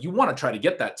candidate. But you want to try to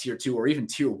get that tier 2 or even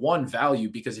tier 1 value,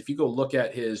 because if you go look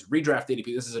at his redraft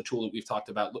ADP, this is a tool that we've talked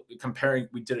about comparing.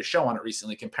 We did a show on it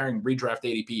recently, comparing redraft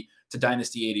ADP to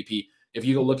Dynasty ADP. If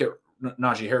you go look at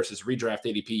Najee Harris's redraft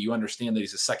ADP, you understand that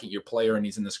he's a second-year player and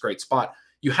he's in this great spot.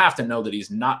 You have to know that he's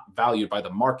not valued by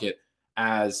the market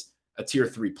as a tier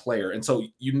 3 player. And so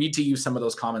you need to use some of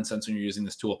those common sense when you're using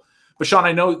this tool. But Sean,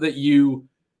 I know that you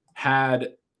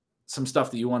had some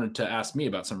stuff that you wanted to ask me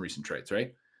about some recent trades,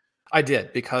 right? I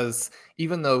did, because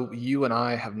even though you and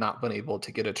I have not been able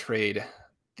to get a trade,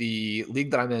 the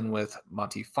league that I'm in with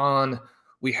Monty Fawn,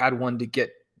 we had one to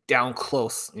get down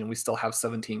close. We still have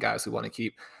 17 guys we want to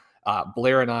keep.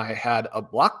 Blair and I had a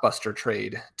blockbuster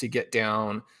trade to get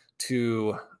down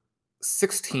to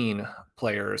 16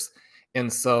 players.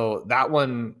 And so that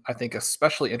one, I think,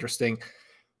 especially interesting.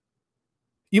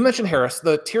 You mentioned Harris.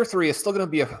 The tier 3 is still going to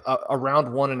be a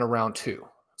round 1 and a round 2.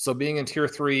 So being in tier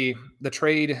 3, the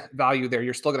trade value there,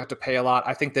 you're still going to have to pay a lot.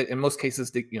 I think that in most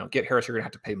cases, to get Harris, you're going to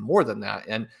have to pay more than that.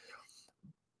 And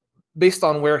based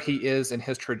on where he is in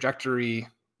his trajectory,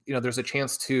 there's a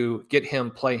chance to get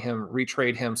him, play him,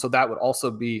 retrade him. So that would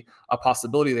also be a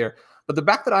possibility there. But the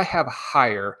back that I have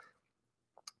higher,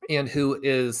 and who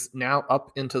is now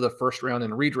up into the first round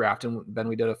in redraft. And Ben,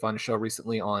 we did a fun show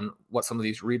recently on what some of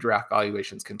these redraft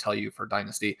valuations can tell you for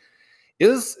Dynasty,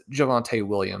 is Javonte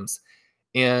Williams.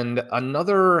 And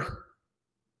another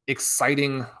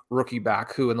exciting rookie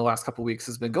back who in the last couple of weeks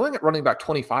has been going at running back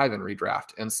 25 in redraft.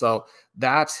 And so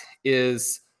that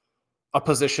is a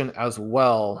position as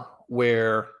well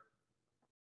where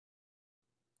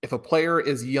if a player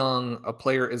is young, a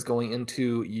player is going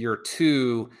into year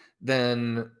 2,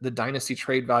 then the Dynasty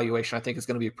trade valuation, I think, is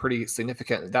going to be pretty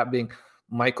significant. That being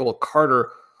Michael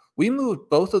Carter. We moved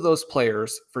both of those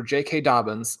players for J.K.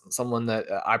 Dobbins, someone that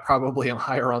I probably am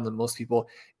higher on than most people,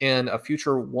 in a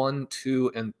future 1,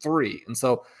 2, and 3. And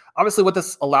so obviously what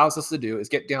this allows us to do is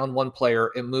get down one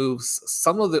player. It moves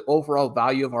some of the overall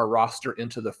value of our roster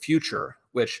into the future,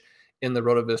 which in the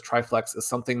RotoViz Triflex is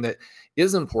something that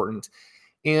is important.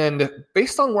 And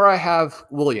based on where I have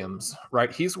Williams,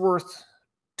 right, he's worth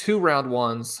 2 round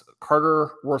 1s,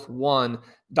 Carter worth 1,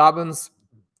 Dobbins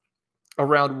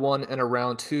around 1 and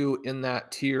around 2 in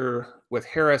that tier with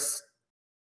Harris.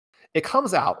 It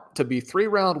comes out to be 3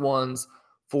 round 1s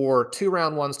for 2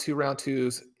 round 1s, 2 round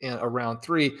 2s, and a round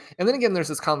 3. And then again, there's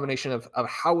this combination of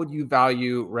how would you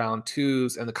value round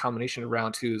 2s and the combination of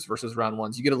round 2s versus round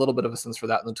 1s. You get a little bit of a sense for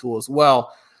that in the tool as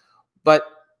well. But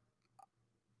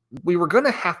we were going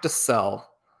to have to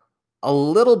sell a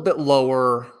little bit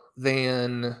lower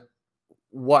than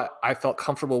what I felt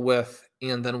comfortable with,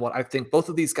 and then what I think both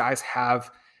of these guys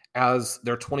have as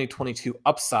their 2022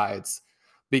 upsides,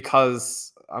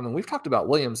 because we've talked about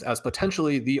Williams as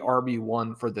potentially the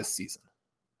RB1 for this season,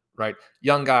 right?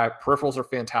 Young guy, peripherals are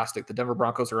fantastic. The Denver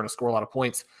Broncos are going to score a lot of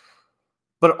points,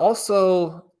 but it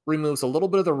also removes a little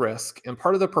bit of the risk. And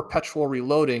part of the perpetual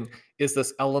reloading is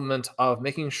this element of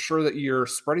making sure that you're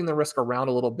spreading the risk around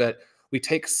a little bit. We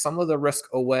take some of the risk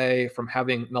away from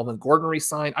having Melvin Gordon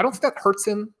re-sign. I don't think that hurts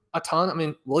him a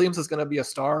ton. Williams is going to be a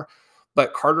star,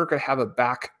 but Carter could have a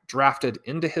back drafted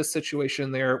into his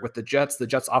situation there with the Jets. The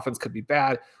Jets offense could be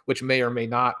bad, which may or may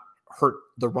not hurt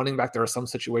the running back. There are some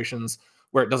situations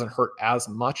where it doesn't hurt as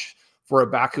much. For a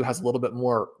back who has a little bit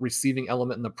more receiving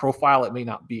element in the profile, it may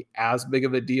not be as big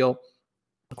of a deal.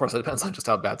 Of course, it depends on just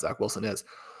how bad Zach Wilson is.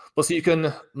 But so you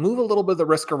can move a little bit of the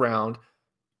risk around.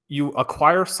 You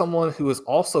acquire someone who is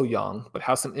also young, but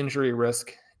has some injury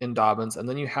risk in Dobbins. And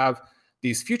then you have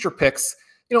these future picks,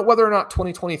 whether or not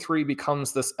 2023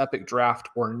 becomes this epic draft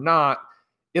or not,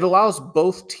 it allows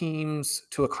both teams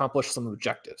to accomplish some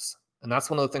objectives. And that's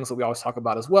one of the things that we always talk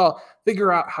about as well.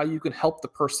 Figure out how you can help the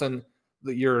person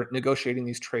that you're negotiating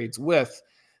these trades with.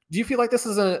 Do you feel like this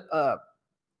is a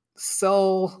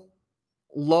sell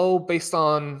low based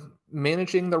on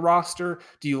managing the roster?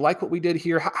 Do you like what we did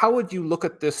here? How would you look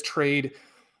at this trade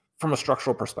from a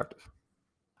structural perspective?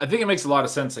 I think it makes a lot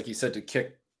of sense, like you said, to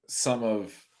kick some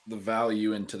of the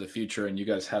value into the future, and you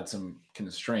guys had some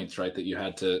constraints, right, that you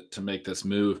had to make this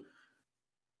move.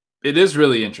 It is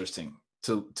really interesting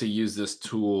to use this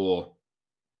tool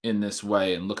in this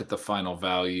way and look at the final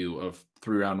value of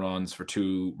 3 round ones for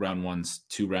 2 round ones,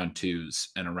 2 round twos,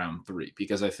 and a round 3,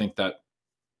 because I think that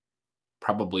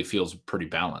probably feels pretty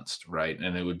balanced, right?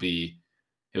 And it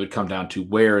would come down to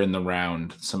where in the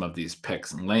round some of these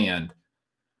picks land.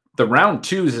 The round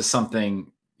twos is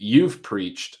something you've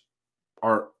preached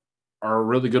are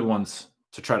really good ones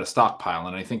to try to stockpile.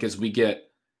 And I think as we get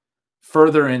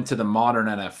further into the modern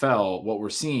NFL, what we're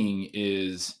seeing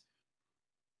is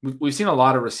we've seen a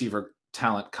lot of receiver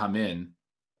talent come in,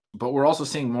 but we're also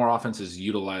seeing more offenses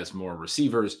utilize more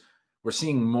receivers. We're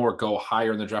seeing more go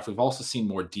higher in the draft. We've also seen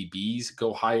more DBs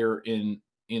go higher in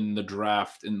the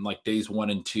draft in like days 1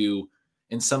 and 2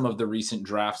 in some of the recent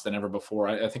drafts than ever before.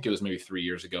 I think it was maybe 3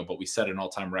 years ago, but we set an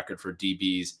all-time record for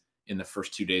DBs in the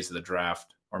first 2 days of the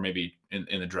draft, or maybe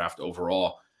in the draft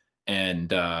overall.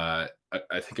 And I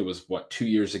think it was 2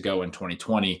 years ago in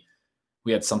 2020,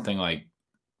 we had something like,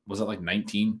 was it like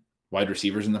 19 wide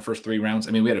receivers in the first 3 rounds?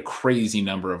 I mean, we had a crazy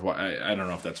number of, I don't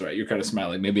know if that's right. You're kind of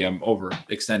smiling. Maybe I'm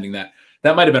overextending that.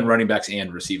 That might've been running backs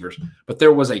and receivers, but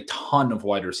there was a ton of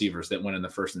wide receivers that went in the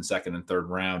first and second and third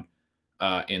round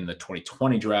in the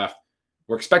 2020 draft.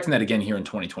 We're expecting that again here in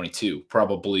 2022,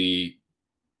 probably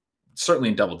certainly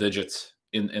in double digits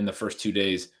in the first 2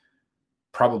 days,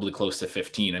 probably close to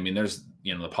 15. I mean, there's,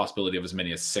 the possibility of as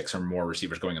many as 6 or more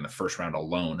receivers going in the first round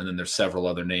alone. And then there's several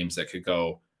other names that could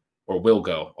go or will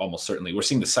go almost certainly. We're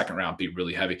seeing the second round be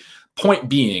really heavy. Point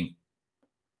being,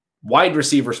 wide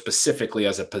receiver specifically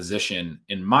as a position,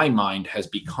 in my mind, has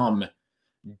become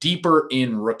deeper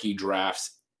in rookie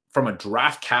drafts from a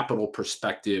draft capital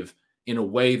perspective in a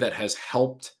way that has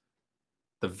helped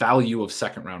the value of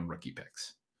second round rookie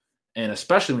picks. And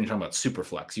especially when you're talking about super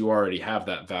flex, you already have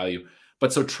that value.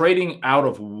 But so trading out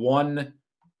of one,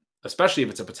 especially if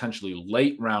it's a potentially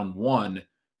late round 1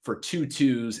 for 2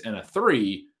 2s and a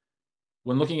 3,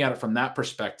 when looking at it from that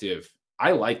perspective,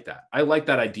 I like that. I like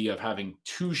that idea of having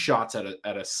 2 shots at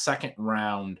a second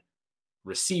round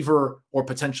receiver or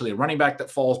potentially a running back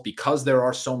that falls, because there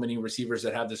are so many receivers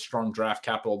that have this strong draft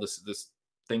capital, this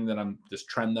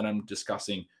trend that I'm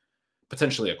discussing,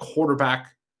 potentially a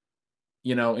quarterback,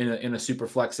 in a super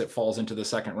flex that falls into the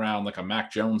second round, like a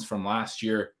Mac Jones from last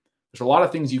year. There's a lot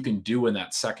of things you can do in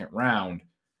that second round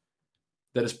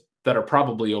that are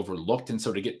probably overlooked. And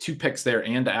so to get 2 picks there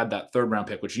and to add that third round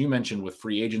pick, which you mentioned with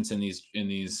free agents in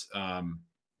these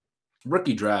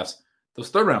rookie drafts, those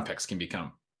third round picks can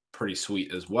become pretty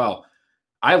sweet as well.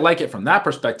 I like it from that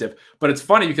perspective, but it's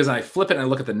funny because when I flip it and I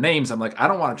look at the names, I'm like, I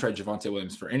don't want to trade Javonte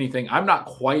Williams for anything. I'm not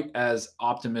quite as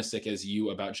optimistic as you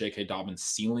about J.K. Dobbins'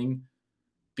 ceiling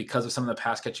because of some of the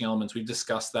pass catching elements. We've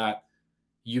discussed that.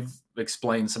 You've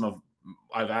explained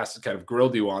I've asked, kind of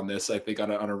grilled you on this, I think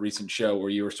on a recent show where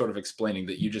you were sort of explaining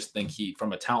that you just think he,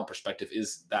 from a talent perspective,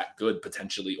 is that good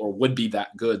potentially, or would be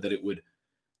that good that it would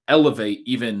elevate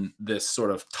even this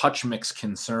sort of touch mix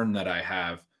concern that I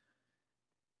have.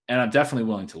 And I'm definitely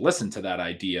willing to listen to that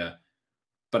idea,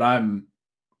 but I'm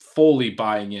fully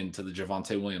buying into the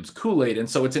Javonte Williams Kool-Aid. And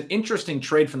so it's an interesting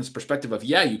trade from this perspective of,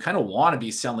 you kind of want to be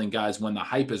selling guys when the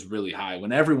hype is really high,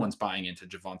 when everyone's buying into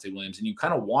Javonte Williams, and you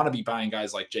kind of want to be buying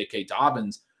guys like J.K.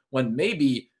 Dobbins when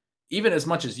maybe, even as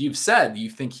much as you've said,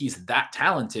 you think he's that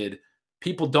talented,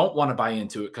 people don't want to buy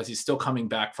into it because he's still coming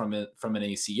back from an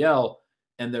ACL,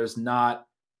 and there's not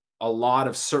a lot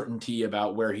of certainty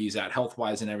about where he's at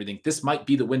health-wise and everything. This might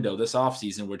be the window this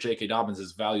offseason where J.K. Dobbins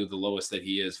is valued the lowest that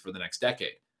he is for the next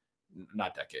decade.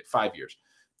 Not decade, 5 years,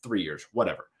 3 years,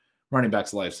 whatever. Running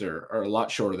backs' lives are a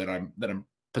lot shorter than I'm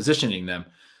positioning them.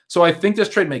 So I think this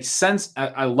trade makes sense.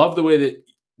 I love the way that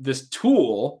this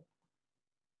tool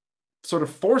sort of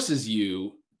forces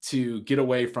you to get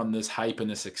away from this hype and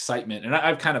this excitement. And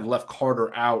I've kind of left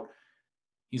Carter out.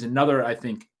 He's another, I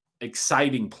think,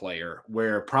 exciting player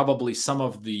where probably some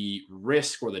of the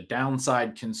risk or the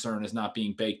downside concern is not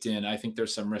being baked in. I think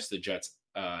there's some risk the Jets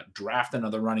draft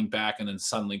another running back, and then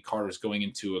suddenly Carter's going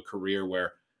into a career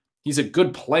where he's a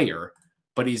good player,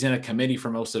 but he's in a committee for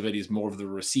most of it. He's more of the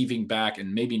receiving back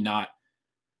and maybe not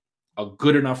a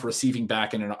good enough receiving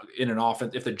back in an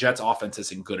offense if the Jets offense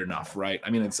isn't good enough, right? I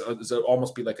mean, it's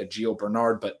almost be like a Gio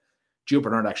Bernard, but Gio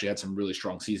Bernard actually had some really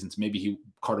strong seasons. Maybe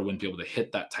Carter wouldn't be able to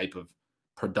hit that type of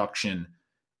production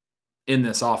in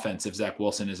this offense if Zach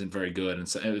Wilson isn't very good and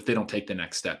so if they don't take the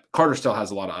next step. Carter still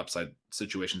has a lot of upside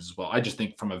situations as well. I just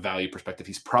think from a value perspective,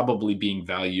 he's probably being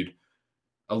valued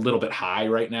a little bit high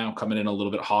right now, coming in a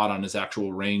little bit hot on his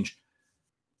actual range.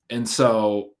 And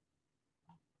so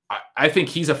I think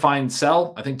he's a fine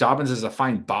sell. I think Dobbins is a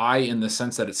fine buy in the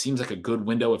sense that it seems like a good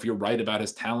window if you're right about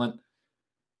his talent.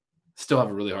 Still have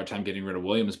a really hard time getting rid of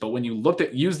Williams. But when you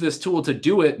use this tool to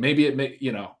do it, maybe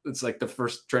it's like the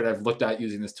first trade I've looked at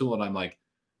using this tool and I'm like,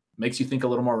 makes you think a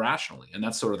little more rationally. And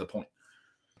that's sort of the point.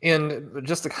 And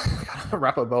just to kind of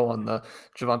wrap a bow on the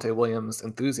Javonte Williams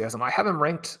enthusiasm, I have him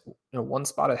ranked one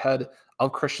spot ahead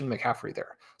of Christian McCaffrey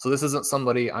there. So this isn't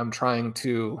somebody I'm trying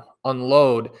to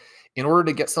unload. In order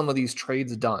to get some of these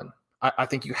trades done, I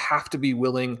think you have to be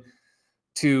willing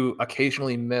to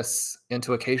occasionally miss and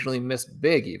to occasionally miss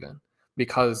big even,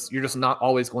 because you're just not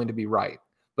always going to be right.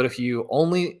 But if you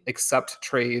only accept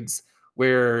trades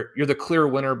where you're the clear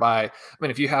winner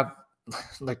if you have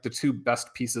like the two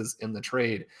best pieces in the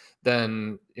trade,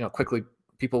 then quickly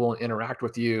people won't interact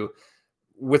with you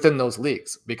within those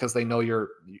leagues because they know you're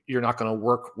not going to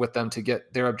work with them to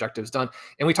get their objectives done.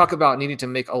 And we talk about needing to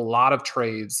make a lot of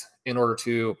trades in order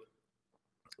to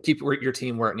keep your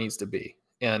team where it needs to be.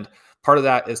 And part of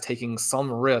that is taking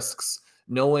some risks,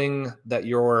 knowing that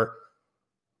your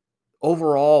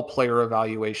overall player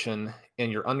evaluation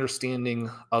and your understanding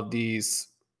of these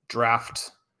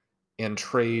draft and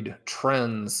trade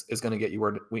trends is going to get you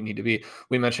where we need to be.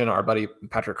 We mentioned our buddy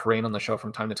Patrick Corain on the show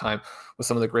from time to time with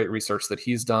some of the great research that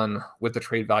he's done with the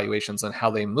trade valuations and how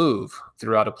they move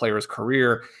throughout a player's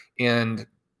career. And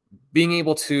being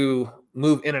able to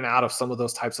move in and out of some of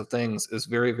those types of things is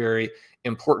very, very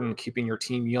important. Keeping your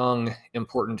team young,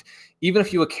 important. Even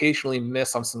if you occasionally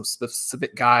miss on some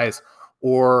specific guys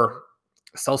or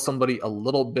sell somebody a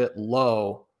little bit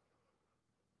low,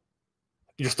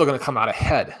 you're still going to come out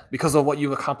ahead because of what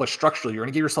you've accomplished structurally. You're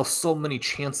going to give yourself so many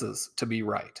chances to be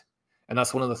right. And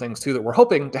that's one of the things too that we're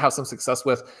hoping to have some success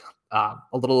with a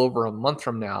little over a month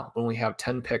from now when we have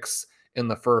 10 picks in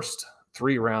the first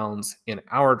 3 rounds in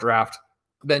our draft.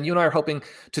 Ben, you and I are hoping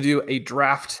to do a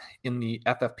draft in the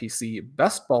FFPC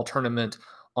Best Ball Tournament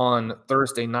on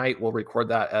Thursday night. We'll record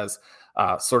that as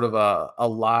sort of a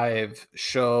live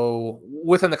show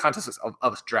within the context of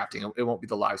us drafting. It won't be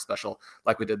the live special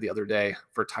like we did the other day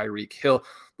for Tyreek Hill.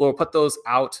 We'll put those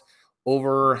out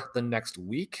over the next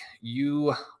week.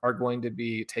 You are going to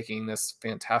be taking this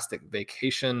fantastic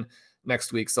vacation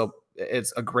next week, so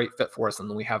it's a great fit for us, and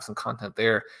then we have some content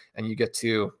there, and you get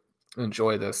to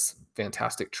enjoy this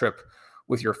fantastic trip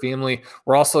with your family.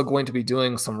 We're also going to be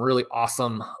doing some really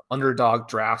awesome underdog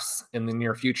drafts in the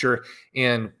near future,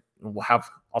 and we'll have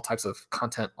all types of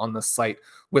content on the site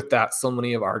with that. So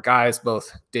many of our guys,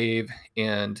 both Dave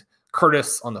and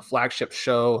Curtis on the flagship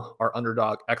show, are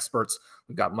underdog experts.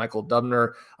 We've got Michael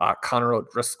Dubner, Connor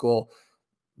O'Driscoll,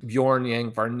 Bjorn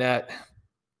Yang Varnett,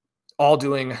 all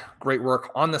doing great work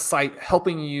on the site,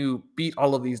 helping you beat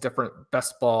all of these different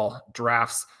best ball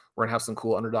drafts. We're going to have some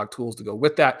cool underdog tools to go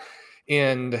with that.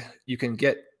 And you can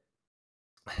get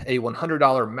a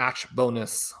 $100 match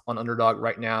bonus on Underdog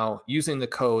right now using the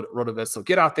code RotoViz. So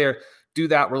get out there, do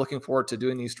that. We're looking forward to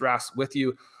doing these drafts with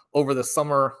you over the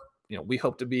summer. We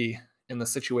hope to be in the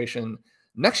situation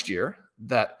next year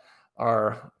that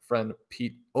our friend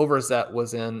Pete Overzet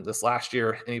was in this last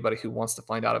year. Anybody who wants to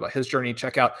find out about his journey,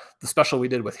 check out the special we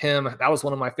did with him. That was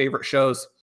one of my favorite shows.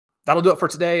 That'll do it for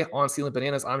today on Stealing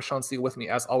Bananas. I'm Sean Steele. With me,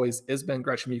 as always, is Ben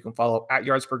Gretch, whom you can follow at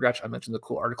Yards Per Gretch. I mentioned the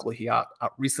cool article he got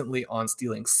out recently on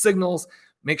stealing signals.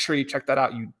 Make sure you check that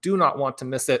out. You do not want to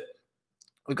miss it.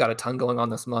 We've got a ton going on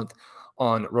this month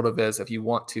on RotoViz. If you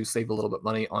want to save a little bit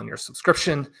money on your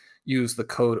subscription, use the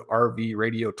code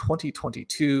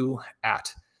RVRadio2022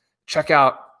 at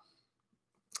checkout.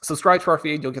 Subscribe to our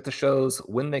feed. You'll get the shows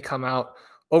when they come out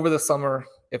over the summer.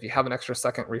 If you have an extra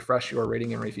second, refresh your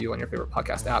rating and review on your favorite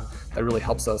podcast app. That really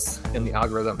helps us in the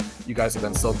algorithm. You guys have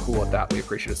been so cool at that. We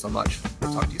appreciate it so much.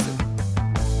 We'll talk to you soon.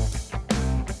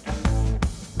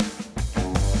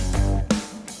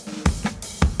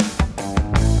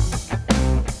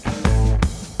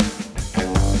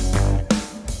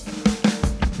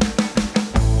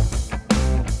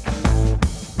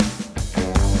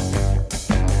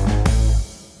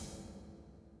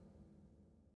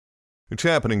 It's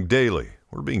happening daily.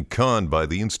 We're being conned by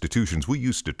the institutions we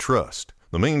used to trust.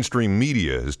 The mainstream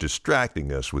media is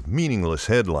distracting us with meaningless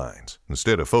headlines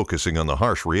instead of focusing on the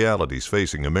harsh realities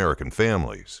facing American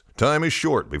families. Time is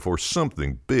short before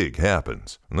something big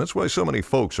happens, and that's why so many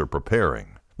folks are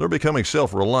preparing. They're becoming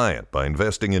self-reliant by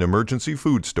investing in emergency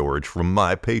food storage from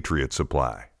My Patriot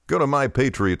Supply. Go to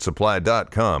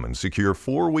MyPatriotSupply.com and secure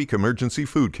 4-week emergency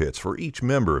food kits for each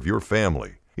member of your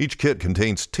family. Each kit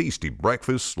contains tasty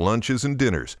breakfasts, lunches, and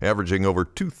dinners, averaging over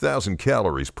 2,000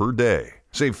 calories per day.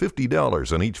 Save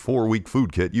 $50 on each 4-week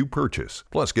food kit you purchase,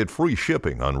 plus get free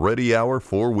shipping on Ready Hour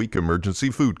 4-week emergency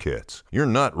food kits. You're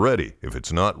not ready if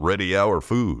it's not Ready Hour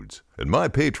foods. At My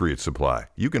Patriot Supply,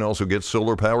 you can also get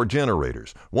solar power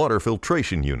generators, water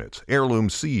filtration units, heirloom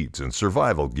seeds, and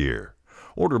survival gear.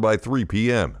 Order by 3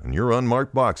 p.m. and your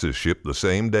unmarked boxes ship the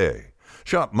same day.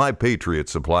 Shop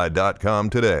MyPatriotSupply.com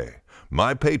today.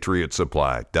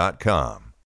 MyPatriotSupply.com.